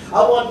morning.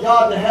 I want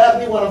God to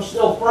have me when I'm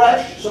still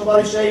fresh.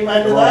 Somebody say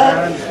amen to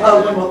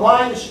that. When my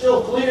mind is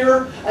still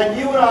clear. And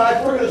you and I,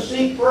 if we're going to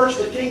seek first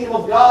the kingdom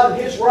of God and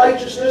His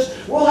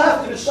righteousness, we'll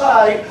have to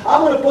decide,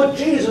 I'm going to put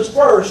Jesus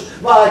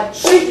first by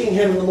seeking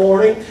Him in the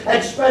morning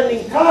and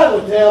spending time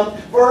with Him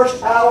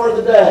first hour of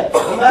the day.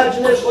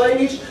 Imagine this,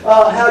 ladies,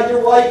 how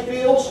your wife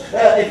feels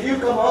if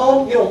you come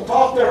home, you don't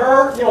talk to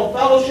her, you don't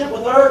fellowship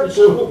with her, and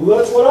say, well,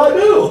 that's what I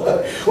do.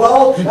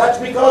 Well, that's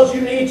because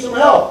you need some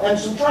help and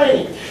some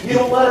training. You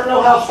don't let her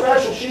know how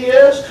special she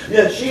is.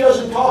 She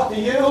doesn't talk to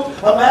you.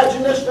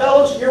 Imagine this,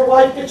 fellas, your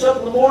wife gets up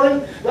in the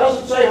morning,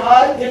 doesn't say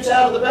hi, gets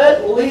out of the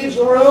bed, leaves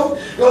the room,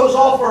 goes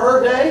off for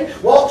her day,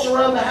 walks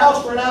around the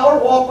house for an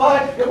hour, walk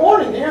by, good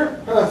morning, dear.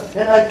 And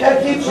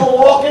that keeps on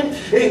walking.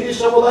 You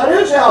say, well, that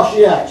is how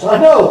she acts. I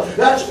know.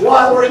 That's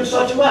why we're in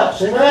such a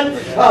mess. Amen?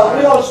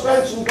 We ought to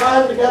spend some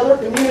time together,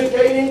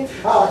 communicating,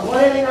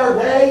 planning our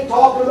day,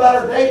 talking about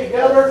our day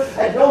together.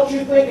 And don't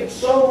you think it's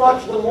so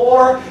much the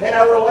more in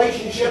our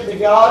relationship to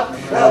God?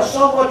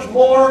 So much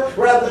more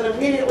rather than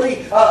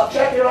immediately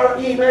checking our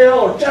email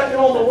or checking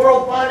on the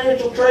world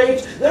financial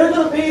trades. They're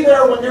going to be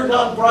there when you're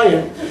done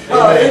praying.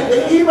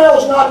 The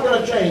email's not going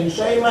to change.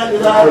 Say amen to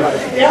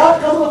that. The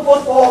outcome of the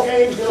football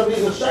game is going to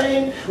be the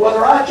same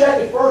whether I check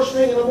it first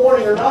thing in the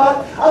morning or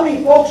not. I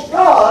mean, folks,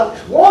 God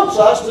wants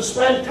us to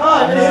spend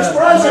time in His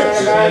presence.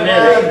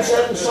 He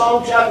said in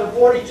Psalm chapter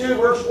 42,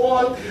 verse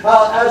 1,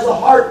 as the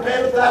hart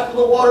panteth after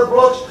the water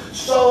brooks,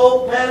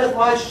 so panteth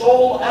my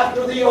soul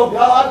after thee, O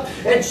God.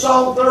 In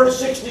Psalm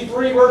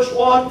 63, verse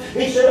 1,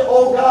 he said,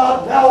 O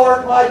God, thou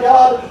art my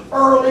God,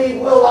 early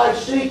will I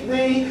seek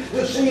thee,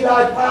 to see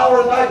thy power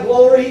and thy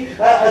glory,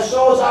 as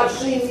so as I've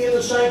seen thee in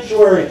the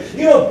sanctuary.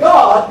 You know,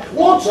 God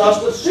wants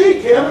us to seek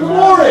Him in the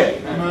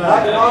morning.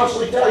 I can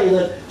honestly tell you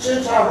that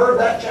since I heard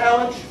that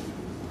challenge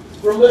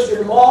from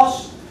Mr.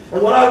 DeMoss,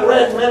 and when I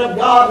read men of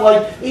God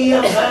like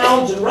E.M.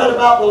 Bounds and read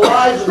about the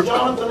lives of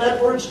Jonathan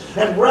Edwards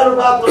and read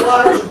about the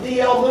lives of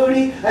D.L.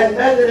 Moody and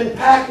men that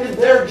impacted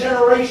their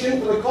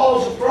generation for the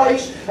cause of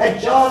Christ, and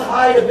John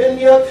Hyde of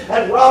India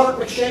and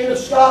Robert McShane of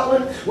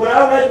Scotland, when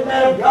I read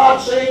men of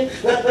God saying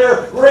that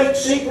their great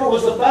secret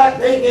was the fact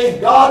they gave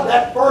God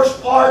that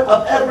first part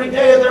of every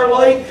day of their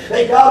life,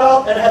 they got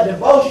up and had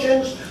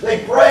devotions,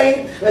 they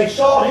prayed, they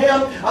sought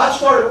Him, I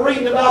started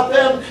reading about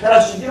them and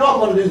I said, you know, I'm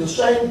going to do the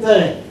same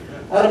thing.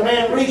 I had a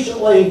man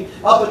recently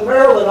up in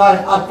Maryland,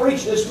 I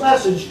preached this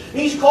message.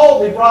 He's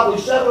called me probably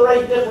 7 or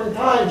 8 different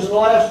times in the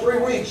last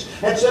 3 weeks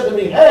and said to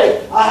me,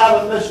 hey, I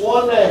haven't missed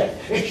one day.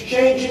 It's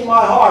changing my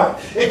heart.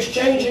 It's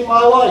changing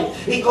my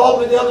life. He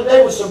called me the other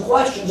day with some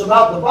questions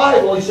about the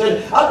Bible. He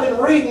said, I've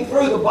been reading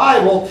through the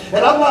Bible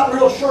and I'm not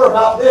real sure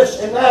about this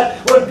and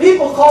that. When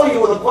people call you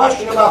with a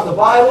question about the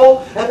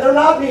Bible and they're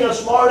not being a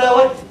smart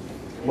aleck,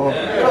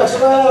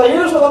 so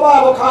here's where the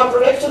Bible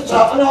contradicts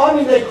itself. No, I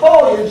mean they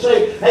call you and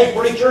say, hey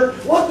preacher,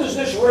 what does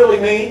this really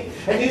mean?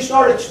 And you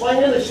start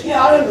explaining and say,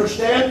 yeah, I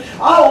understand.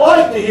 I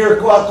like to hear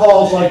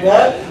calls like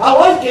that. I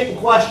like getting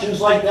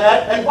questions like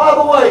that. And by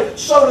the way,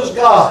 so does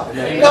God.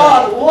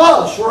 God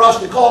loves for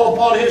us to call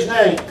upon His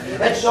name.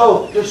 And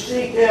so to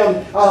seek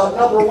Him,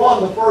 number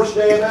 1, the first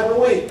day of every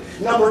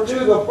week. Number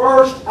 2, the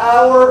first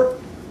hour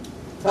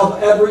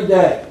of every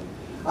day.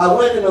 I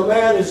went to a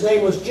man, his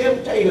name was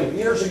Jim Tatum,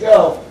 years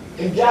ago,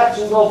 in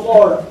Jacksonville,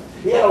 Florida.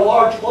 He had a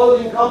large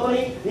clothing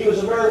company. He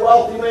was a very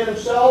wealthy man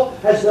himself,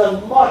 has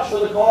done much for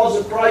the cause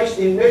of Christ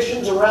in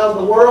missions around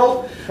the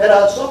world.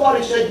 And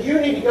somebody said, you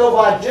need to go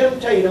by Jim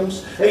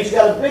Tatum's. And he's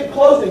got a big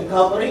clothing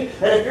company.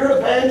 And if you're an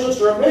evangelist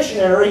or a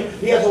missionary,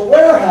 he has a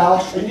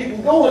warehouse, and you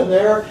can go in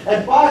there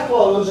and buy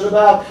clothes at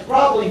about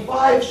probably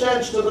 5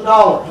 cents to the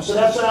dollar. I said,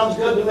 that sounds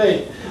good to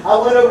me. I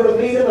went over to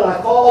meet him and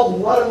I called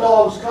and let him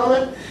know I was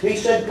coming. He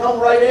said, come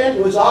right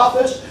into his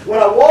office. When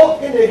I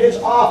walked into his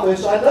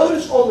office, I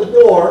noticed on the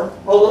door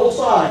a little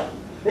sign.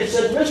 It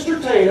said, Mr.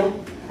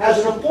 Tatum has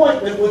an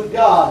appointment with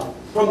God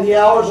from the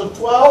hours of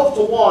 12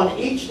 to 1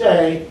 each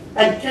day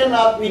and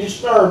cannot be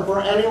disturbed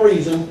for any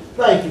reason.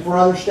 Thank you for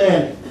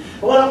understanding.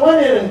 When I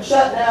went in and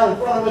sat down in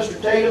front of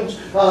Mr. Tatum's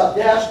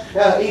desk,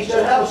 he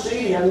said, have a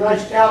seat. He had a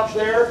nice couch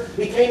there.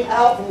 He came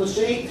out from the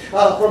seat,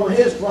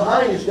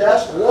 behind his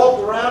desk,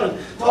 walked around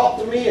and talked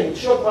to me and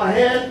shook my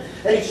hand.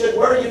 And he said,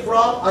 where are you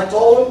from? I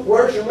told him,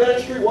 where's your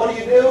ministry? What do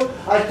you do?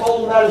 I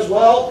told him that as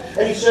well.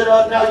 And he said,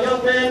 now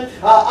young man,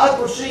 I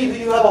perceive that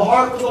you have a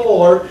heart for the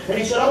Lord. And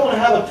he said, I want to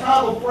have a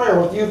time of prayer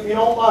with you if you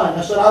don't mind.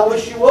 I said, I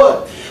wish you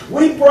would.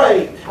 We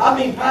prayed. I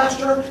mean,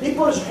 Pastor, he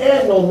put his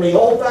hand on me,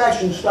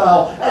 old-fashioned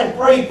style, and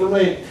prayed for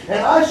me. And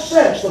I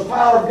sensed the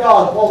power of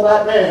God upon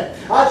that man.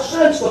 I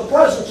sensed the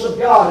presence of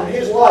God in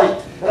his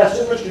life. And I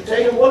said, Mr.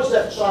 Tatum, what does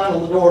that sign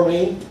on the door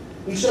mean?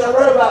 He said, I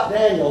read about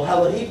Daniel,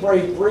 how that he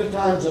prayed 3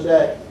 times a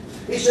day.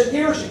 He said,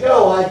 years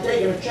ago, I had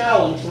taken a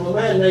challenge from a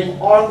man named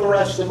Arthur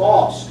S.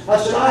 DeMoss.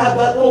 I said, I have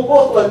that little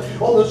booklet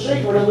on the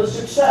secret of the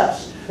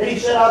success. And he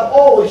said, I've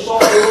always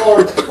sought the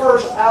Lord the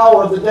first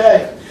hour of the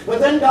day. But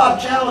then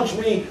God challenged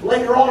me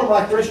later on in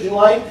my Christian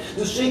life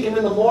to seek Him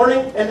in the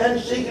morning and then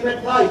seek Him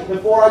at night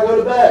before I go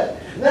to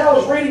bed. And then I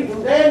was reading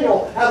from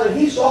Daniel how that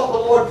he sought the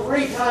Lord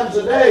 3 times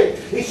a day.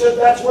 He said,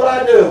 that's what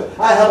I do.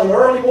 I have an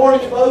early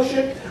morning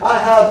devotion. I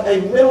have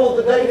a middle of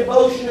the day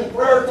devotion and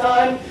prayer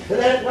time. And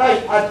then at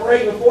night I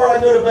pray before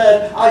I go to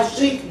bed. I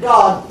seek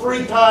God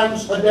 3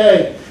 times a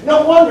day.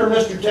 No wonder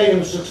Mr. Tatum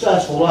is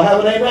successful. I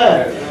have an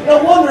amen.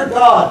 No wonder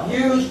God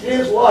used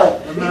his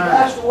life. He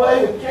passed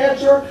away with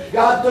cancer.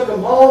 God took him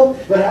home.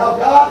 But how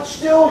God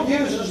still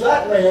uses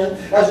that man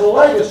as a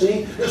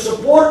legacy to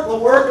support the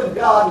work of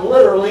God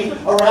literally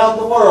around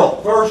the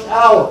world. First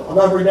hour of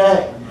every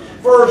day.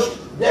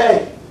 First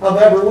day of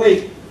every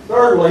week.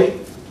 Thirdly,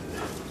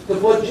 to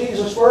put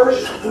Jesus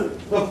first,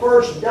 the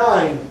first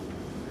dime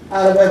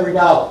out of every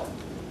dollar.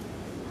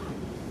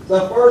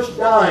 The first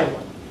dime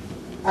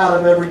out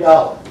of every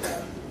dollar.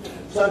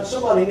 So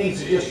somebody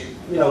needs to just,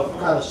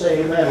 kind of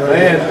say amen.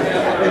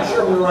 Right? Make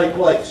sure we're in the right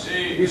place.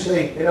 You see,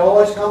 it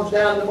always comes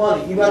down to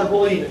money. You better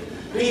believe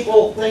it.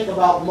 People think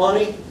about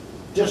money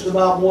just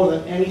about more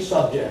than any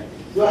subject.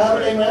 Do I have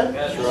an amen?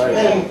 That's right.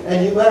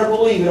 And you better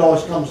believe it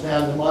always comes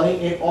down to money.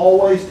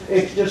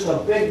 It's just a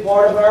big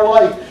part of our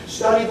life.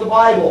 Study the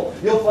Bible.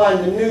 You'll find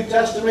the New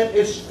Testament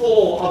is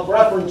full of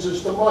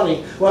references to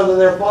money, whether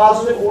they're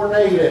positive or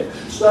negative.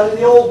 Study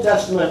the Old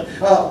Testament,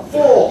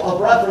 full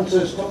of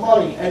references to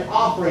money and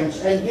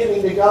offerings and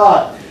giving to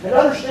God. And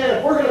understand,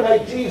 if we're going to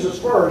make Jesus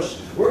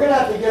first, we're going to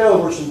have to get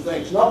over some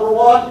things. Number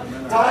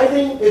 1,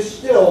 tithing is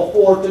still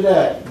for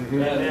today.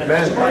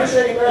 Somebody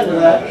say amen to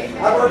that.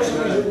 I've heard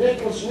some of these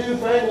ridiculous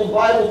newfangled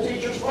Bible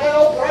teachers,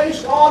 well,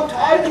 praise God,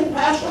 tithing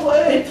passed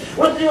away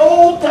with the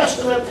Old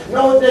Testament.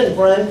 No, it didn't,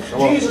 friend.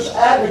 Jesus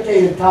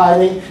advocated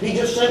tithing. He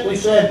just simply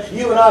said,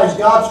 you and I as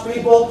God's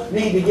people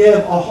need to give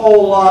a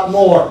whole lot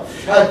more.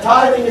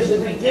 Tithing is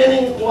the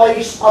beginning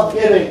place of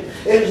giving.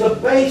 It is the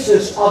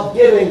basis of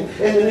giving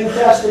in the New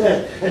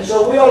Testament. And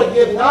so we ought to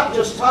give not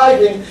just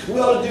tithing,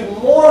 we ought to do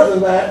more than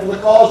that for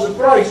the cause of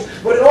Christ.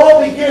 But it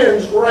all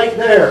begins right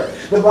there.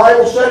 The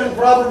Bible said in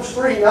Proverbs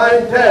 3, 9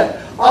 and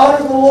 10,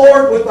 honor the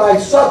Lord with thy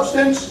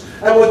substance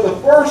and with the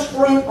first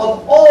fruit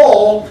of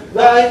all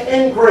thine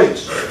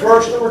increase.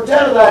 Verse number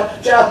 10 of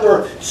that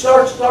chapter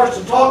starts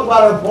to talk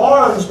about our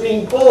barns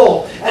being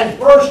full and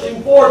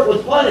bursting forth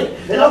with plenty.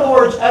 In other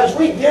words, as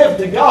we give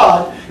to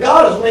God,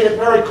 God has made it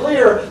very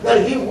clear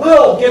that He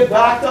will give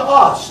back to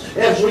us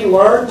as we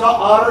learn to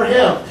honor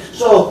Him.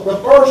 So the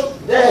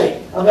first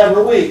day of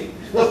every week,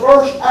 the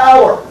first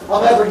hour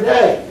of every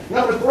day.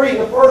 Number 3,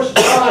 the first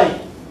dime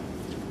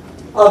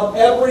of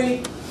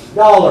every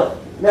dollar.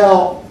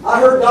 Now, I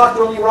heard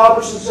Dr. Lee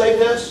Robertson say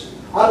this.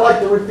 I'd like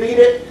to repeat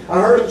it.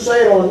 I heard him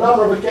say it on a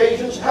number of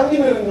occasions. How many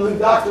of you knew who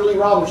Dr. Lee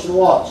Robertson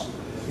was?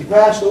 He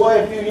passed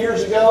away a few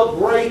years ago.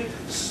 Great,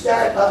 just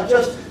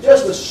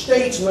a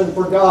statesman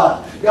for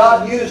God.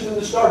 God used him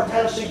to start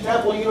Tennessee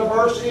Temple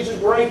University. It's a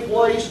great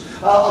place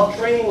of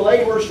training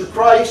laborers for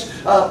Christ.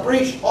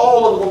 Preached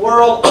all over the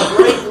world. A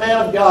great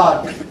man of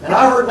God. And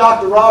I heard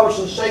Dr.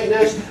 Robertson say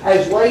this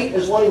as late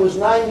as when he was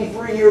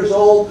 93 years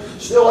old,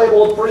 still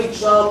able to preach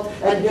some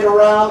and get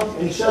around.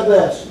 And he said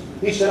this.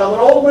 He said, I'm an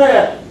old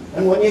man.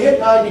 And when you hit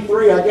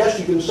 93, I guess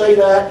you can say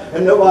that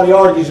and nobody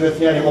argues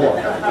with you anymore.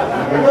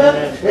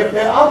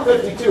 I'm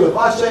 52. If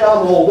I say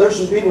I'm old, there's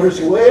some people who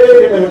say,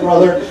 wait a minute,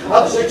 brother,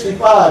 I'm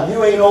 65.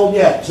 You ain't old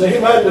yet. Say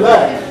amen to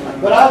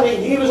that. But I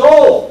mean, he was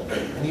old.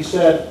 And he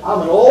said,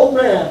 I'm an old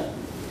man.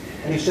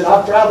 And he said,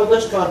 I've traveled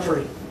this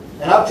country.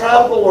 And I've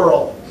traveled the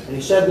world. And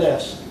he said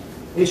this.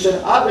 He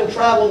said, I've been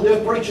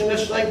traveling, preaching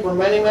this thing for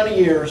many,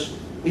 many years.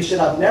 He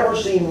said, I've never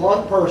seen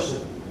one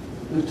person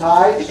who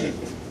tithes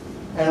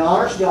and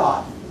honors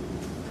God,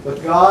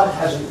 but God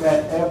hasn't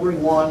met every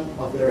one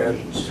of their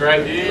needs. That's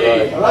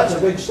right. Now, that's a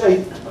big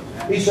statement.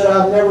 He said,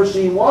 I've never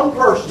seen one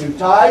person who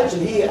tithes,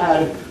 and he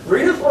added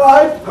 3 to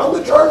 5, come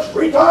to church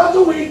 3 times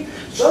a week,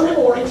 Sunday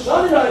morning,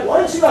 Sunday night,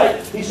 Wednesday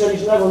night. He said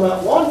he's never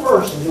met one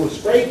person who was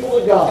faithful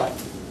to God.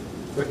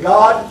 But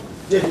God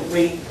didn't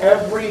meet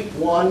every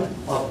one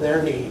of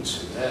their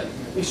needs.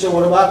 He said,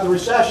 what about the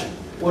recession?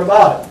 What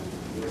about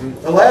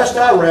it? The last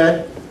I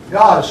read,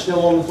 God is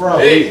still on the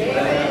throne.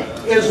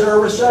 Amen. Is there a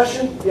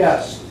recession?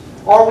 Yes.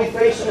 Are we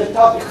facing a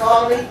tough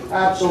economy?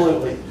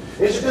 Absolutely.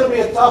 Is it going to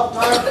be a tough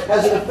time?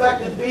 Has it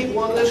affected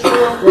people in this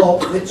room?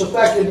 Well, it's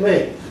affected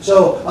me.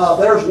 So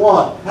there's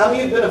one. How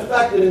many have been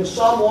affected in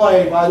some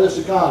way by this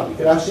economy?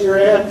 Can I see your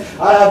hand?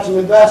 I have some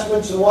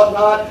investments and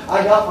whatnot.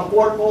 I got my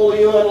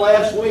portfolio in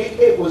last week.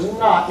 It was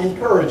not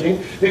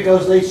encouraging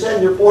because they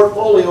send your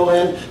portfolio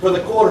in for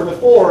the quarter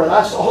before, and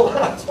I saw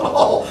that. I thought,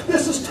 oh,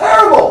 this is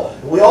terrible.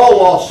 We all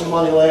lost some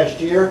money last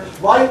year.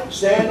 Might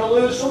stand to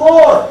lose some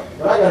more.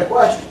 But I got a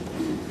question.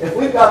 If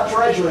we've got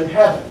treasure in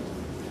heaven,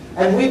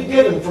 and we've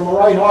given from a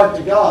right heart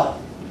to God,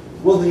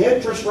 will the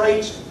interest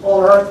rates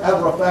on earth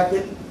ever affect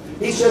it?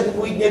 He said that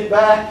we get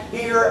back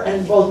here,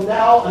 and both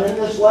now and in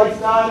this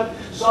lifetime,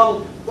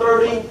 some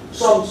 30,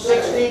 some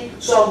 60,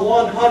 some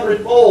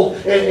 100-fold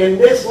in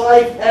this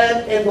life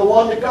and in the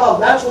one to come.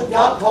 That's what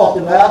God talked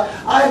about.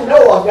 I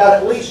know I've got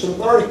at least some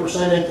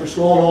 30% interest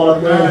going on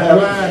up there in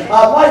heaven.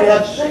 I might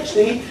have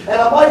 60,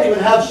 and I might even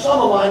have some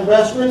of my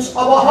investments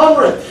of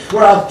 100,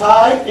 where I've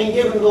tithed and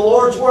given to the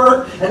Lord's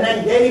work, and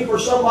then gave for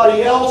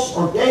somebody else,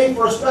 or gave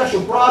for a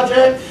special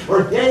project,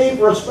 or gave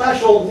for a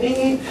special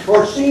need,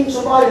 or seen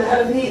somebody that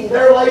had a need in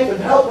their life and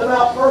helped them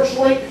out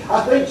personally.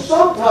 I think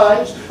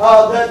sometimes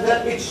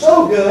that it's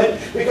so good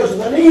because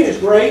the need is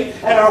great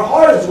and our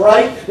heart is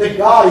right that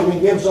God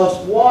even gives us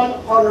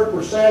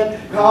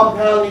 100%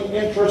 compounding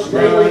interest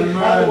daily.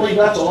 I believe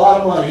that's a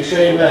lot of money.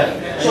 Say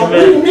amen. So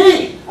we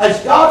need,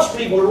 as God's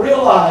people, to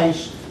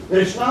realize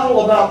that it's not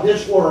all about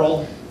this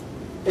world.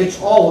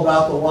 It's all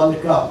about the one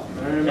to come.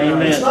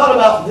 Amen. It's not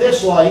about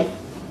this life.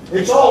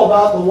 It's all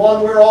about the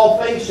one we're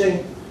all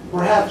facing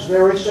perhaps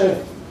very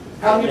soon.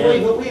 How many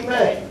believe that we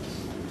may,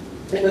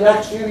 in the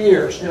next few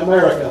years in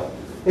America,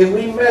 if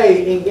we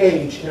may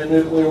engage in a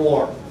nuclear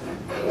war?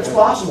 It's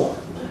possible.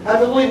 I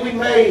believe we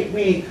may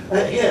be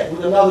hit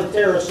with another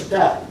terrorist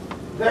attack.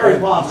 Very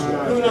possible.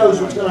 Who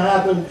knows what's going to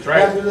happen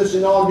after this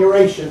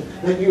inauguration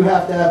that you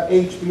have to have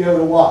HBO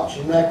to watch.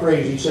 Isn't that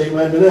crazy? Say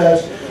amen to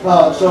this.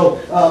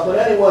 But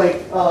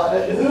anyway,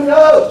 who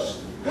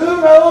knows? Who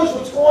knows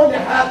what's going to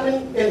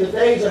happen in the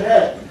days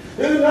ahead?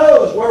 Who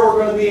knows where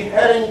we're going to be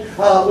heading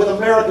with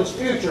America's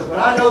future? But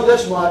I know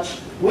this much.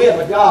 We have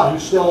a God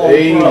who's still on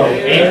the throne. We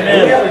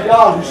have a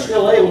God who's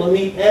still able to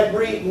meet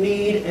every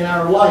need in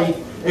our life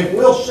if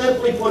we'll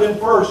simply put Him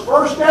first.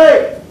 First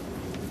day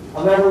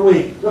of every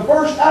week. The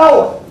first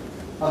hour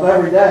of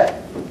every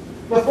day.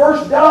 The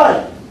first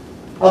dime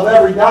of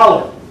every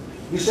dollar.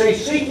 You say,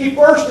 seek ye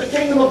first the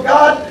kingdom of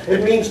God.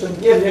 It means to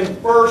give Him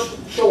first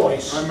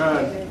choice.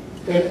 Amen.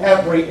 In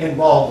every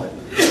involvement.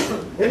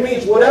 It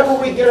means whatever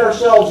we get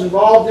ourselves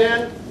involved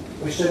in,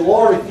 we say,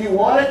 Lord, if you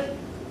want it,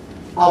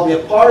 I'll be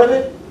a part of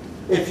it.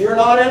 If you're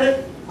not in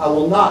it, I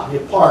will not be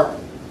a part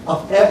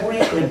of every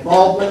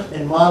involvement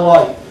in my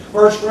life.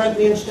 1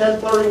 Corinthians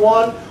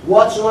 10:31,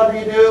 whatsoever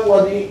you do,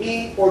 whether you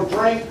eat or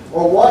drink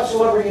or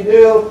whatsoever you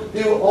do,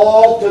 do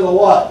all to the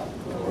what?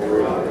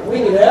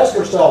 We need to ask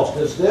ourselves,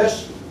 does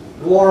this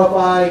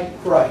glorify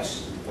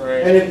Christ?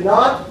 Right. And if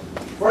not,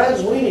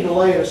 friends, we need to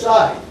lay it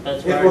aside.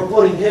 That's if right. we're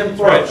putting Him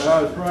first.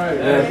 That's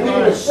right. We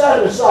need to set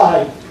it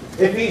aside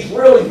if He's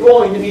really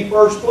going to be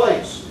first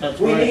place. That's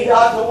we right. need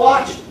not to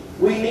watch it.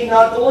 We need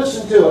not to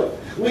listen to it.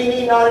 We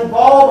need not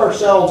involve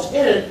ourselves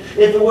in it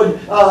if it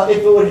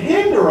would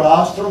hinder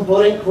us from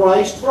putting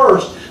Christ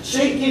first.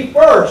 Seek ye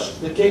first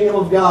the kingdom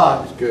of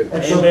God. That's good.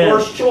 And so Amen.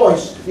 first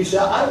choice. You say,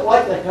 I don't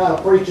like that kind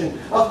of preaching.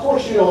 Of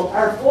course you don't.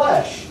 Our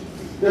flesh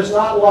does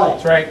not like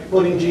That's right.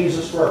 putting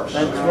Jesus first.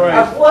 That's Our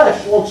right.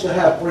 flesh wants to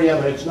have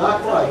preeminence,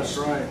 not Christ.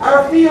 That's right.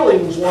 Our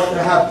feelings want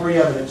to have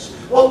preeminence.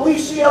 What we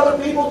see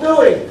other people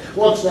doing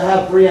wants to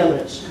have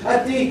preeminence.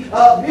 At the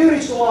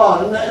beauty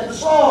salon and the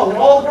song, and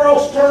all the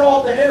girls turn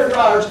off the hair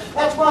dryers.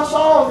 That's my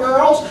song,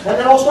 girls. And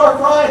they all start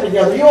crying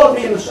together. You ought to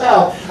be in the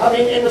South.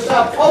 In the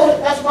South. Oh,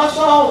 that's my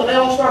song. And they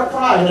all start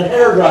crying at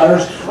hair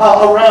dryers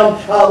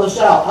around the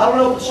South. I don't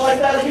know if it's like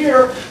that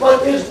here,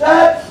 but is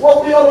that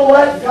what we ought to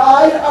let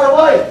guide our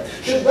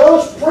life? Should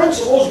those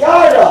principles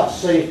guide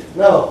us? See,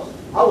 no.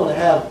 I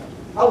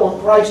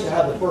want Christ to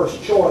have the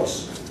first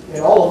choice in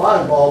all of my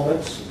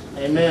involvements.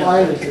 Amen.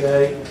 Finally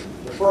today,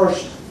 the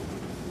first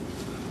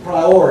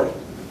priority,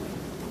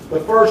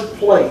 the first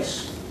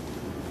place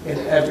in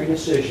every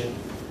decision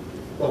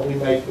that we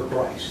make for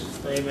Christ.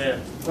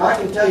 Amen. And I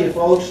can tell you,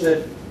 folks,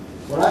 that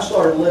when I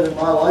started living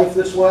my life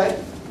this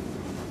way,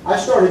 I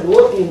started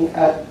looking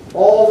at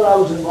all that I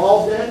was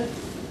involved in.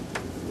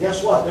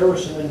 Guess what? There were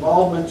some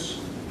involvements.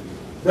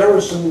 There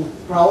were some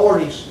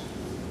priorities.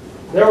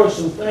 There were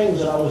some things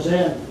that I was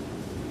in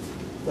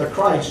that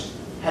Christ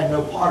had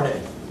no part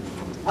in.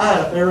 I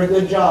had a very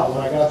good job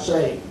when I got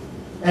saved.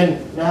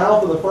 And now,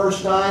 for the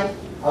first time,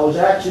 I was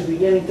actually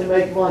beginning to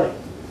make money.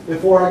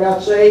 Before I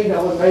got saved, I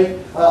would make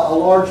a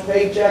large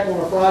paycheck on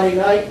a Friday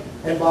night,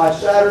 and by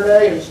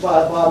Saturday and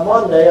by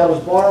Monday, I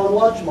was borrowing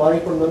lunch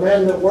money from the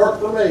men that worked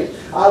for me.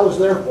 I was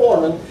their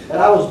foreman, and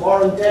I was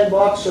borrowing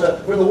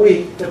 $10 for the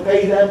week to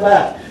pay them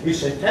back. You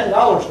say,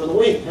 $10 for the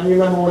week? And you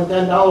remember when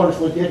 $10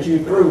 would get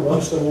you through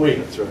most of the week.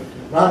 That's right.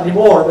 Not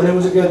anymore, but it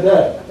was a good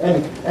day.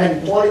 And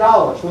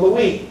 $20 for the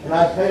week, and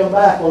I'd pay them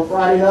back on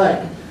Friday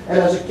night. And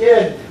as a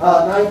kid,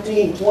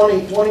 19,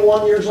 20,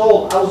 21 years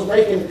old, I was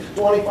making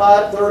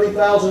 $25,000,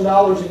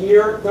 $30,000 a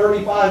year,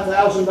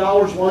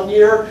 $35,000 one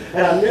year,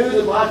 and I knew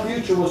that my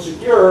future was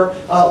secure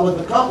with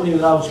the company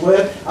that I was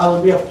with. I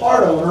would be a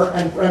part owner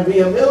and be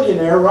a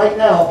millionaire right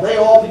now. If they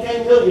all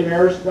became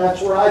millionaires,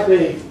 that's where I'd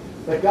be.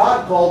 But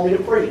God called me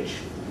to preach,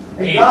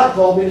 and God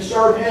called me to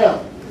serve Him.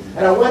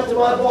 And I went to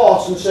my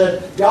boss and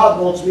said, God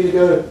wants me to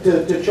go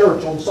to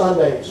church on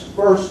Sundays,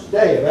 first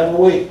day of every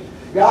week.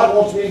 God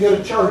wants me to go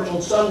to church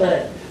on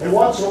Sunday. And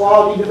once in a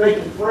while I need to make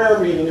a prayer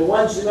meeting. And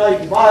Wednesday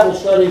night Bible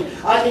study,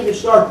 I need to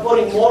start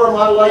putting more of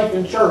my life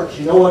in church.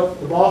 You know what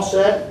the boss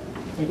said?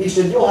 He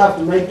said, you'll have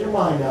to make your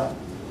mind up.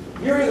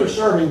 You're either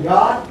serving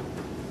God,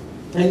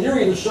 and you're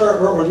either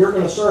or you're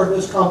going to serve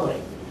this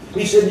company.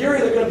 He said, you're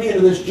either going to be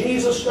into this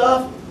Jesus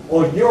stuff,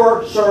 or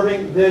you're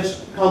serving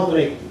this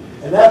company.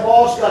 And that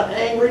boss got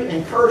angry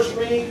and cursed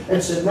me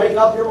and said, make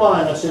up your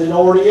mind. I said, it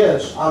already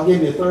is. I'll give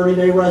you a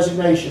 30-day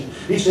resignation.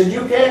 He said,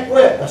 you can't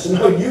quit. I said,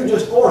 no, you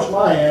just forced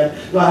my hand.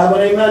 Do I have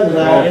an amen to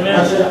that? Amen.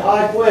 I said,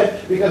 I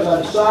quit because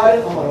I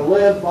decided I'm going to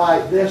live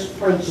by this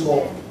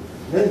principle.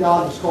 Then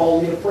God was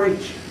calling me to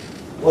preach.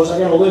 Was I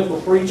going to live for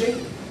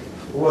preaching,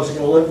 or was I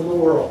going to live for the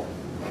world?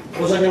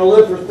 Was I going to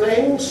live for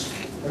things?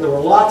 And there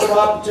were lots of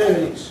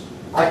opportunities.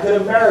 I could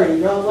have married a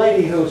young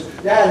lady whose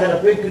dad had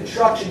a big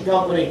construction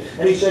company,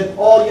 and he said,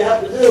 all you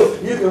have to do,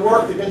 you can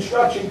work the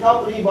construction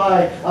company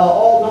by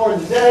all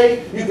during the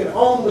day, you can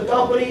own the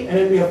company,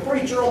 and be a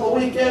preacher on the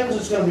weekends.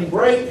 It's going to be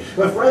great.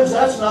 But friends,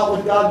 that's not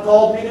what God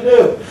called me to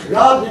do.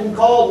 God didn't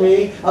call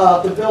me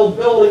to build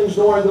buildings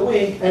during the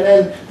week and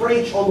then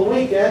preach on the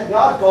weekend.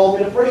 God called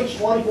me to preach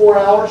 24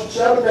 hours,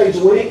 7 days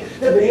a week,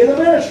 to be in the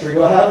ministry.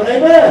 Do I have an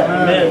amen?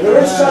 Amen.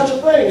 There is such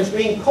a thing as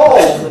being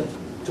called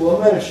to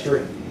a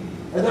ministry.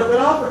 And there have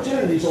been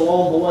opportunities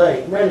along the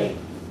way, many,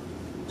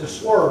 to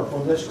swerve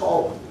from this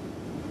calling,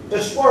 to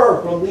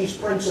swerve from these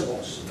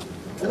principles.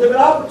 And there have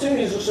been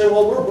opportunities to say,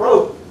 well, we're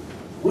broke.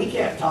 We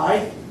can't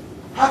tithe.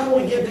 How can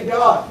we give to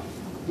God?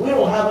 We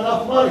don't have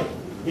enough money.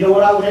 You know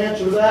what I would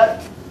answer to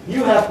that?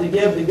 You have to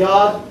give to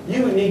God.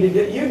 You need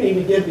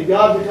to give to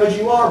God because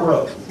you are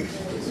broke.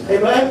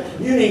 Amen?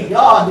 You need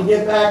God to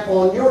get back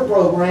on your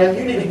program.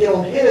 You need to get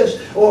on His,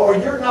 or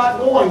you're not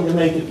going to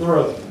make it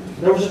through.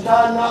 There was a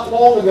time not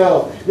long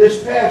ago,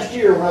 this past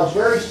year, when I was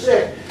very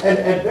sick,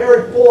 and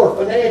very poor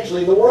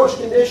financially, the worst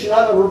condition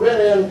I've ever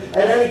been in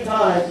at any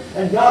time,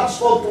 and God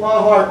spoke to my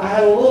heart. I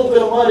had a little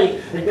bit of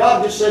money, and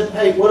God just said,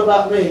 hey, what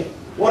about me?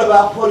 What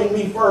about putting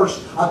me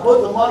first? I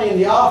put the money in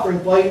the offering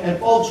plate, and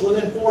folks,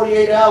 within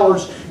 48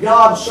 hours,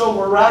 God so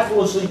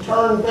miraculously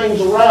turned things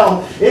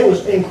around. It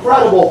was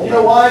incredible. You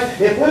know why?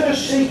 If we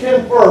just seek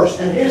Him first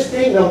and His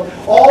kingdom,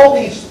 all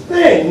these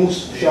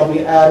things shall be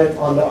added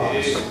unto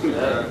us.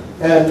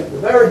 And the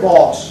very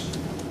boss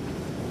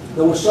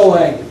that was so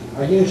angry,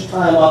 I used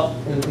time up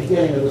in the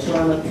beginning of the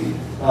sermon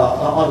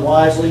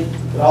unwisely,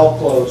 but I'll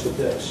close with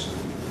this.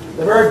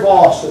 The very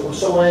boss that was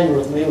so angry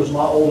with me was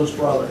my oldest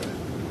brother.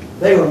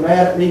 They were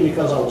mad at me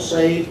because I was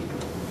saved.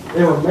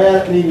 They were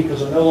mad at me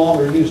because I no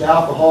longer used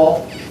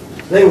alcohol.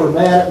 They were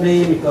mad at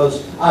me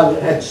because I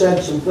had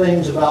said some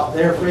things about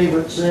their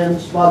favorite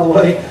sins. By the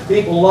way,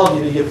 people love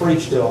you till you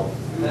preach to them.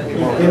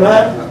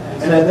 Amen?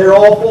 And then they're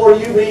all for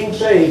you being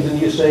saved,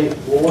 and you say,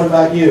 well, what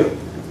about you?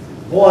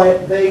 Boy,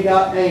 they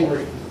got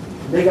angry.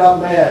 They got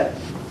mad.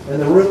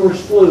 And the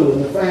rumors flew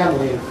in the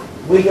family.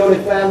 And we go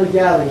to family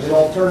gatherings, they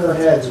all turn their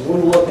heads and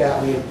wouldn't look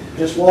at me and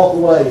just walk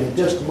away and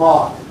just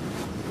mock.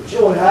 But you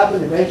know what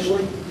happened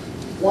eventually?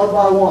 One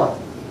by one,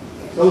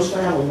 those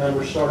family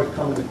members started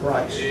coming to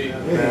Christ.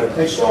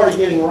 They started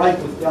getting right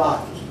with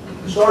God.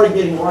 They started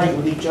getting right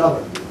with each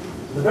other.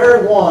 The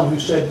very one who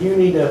said, you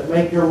need to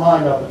make your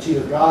mind up, it's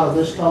either God or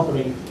this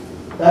company,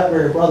 that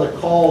very brother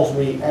calls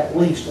me at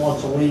least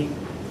once a week.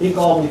 He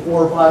called me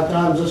 4 or 5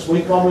 times this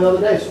week, called me the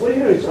other day. I said, what are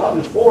you doing? He said,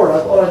 I'm just bored. I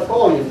thought I'd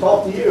call you and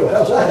talk to you.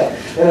 How's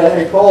that? And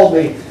he called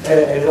me, and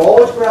it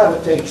always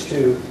gravitates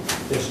to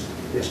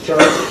this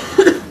church,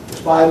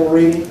 this Bible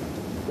reading,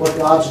 what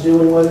God's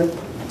doing with it,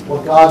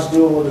 what God's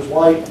doing with His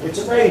wife. It's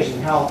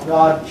amazing how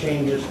God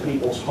changes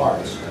people's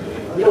hearts.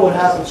 You know what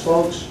happens,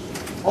 folks?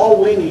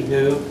 All we need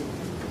to do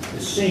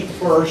is seek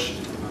first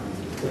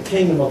the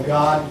kingdom of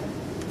God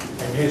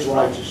and His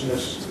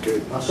righteousness.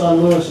 My son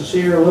Lewis is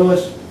here.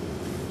 Lewis,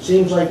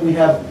 seems like we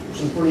have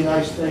some pretty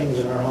nice things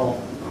in our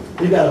home.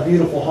 We've got a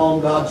beautiful home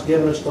God's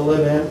given us to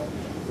live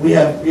in. We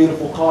have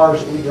beautiful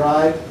cars that we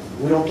drive.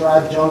 We don't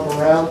drive junk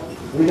around.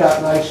 We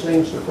got nice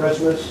things for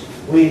Christmas.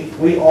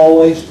 We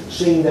always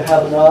seem to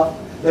have enough.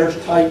 There's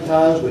tight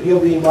times, but he'll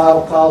be in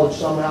Bible college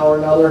somehow or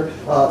another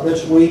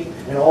this week,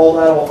 and all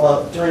that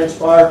will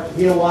transpire.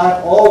 You know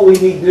why? All we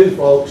need to do,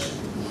 folks,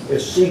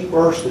 is seek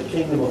first the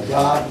kingdom of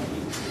God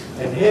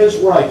and His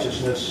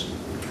righteousness,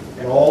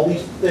 and all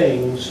these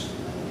things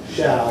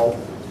shall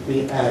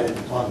be added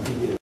unto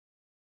you.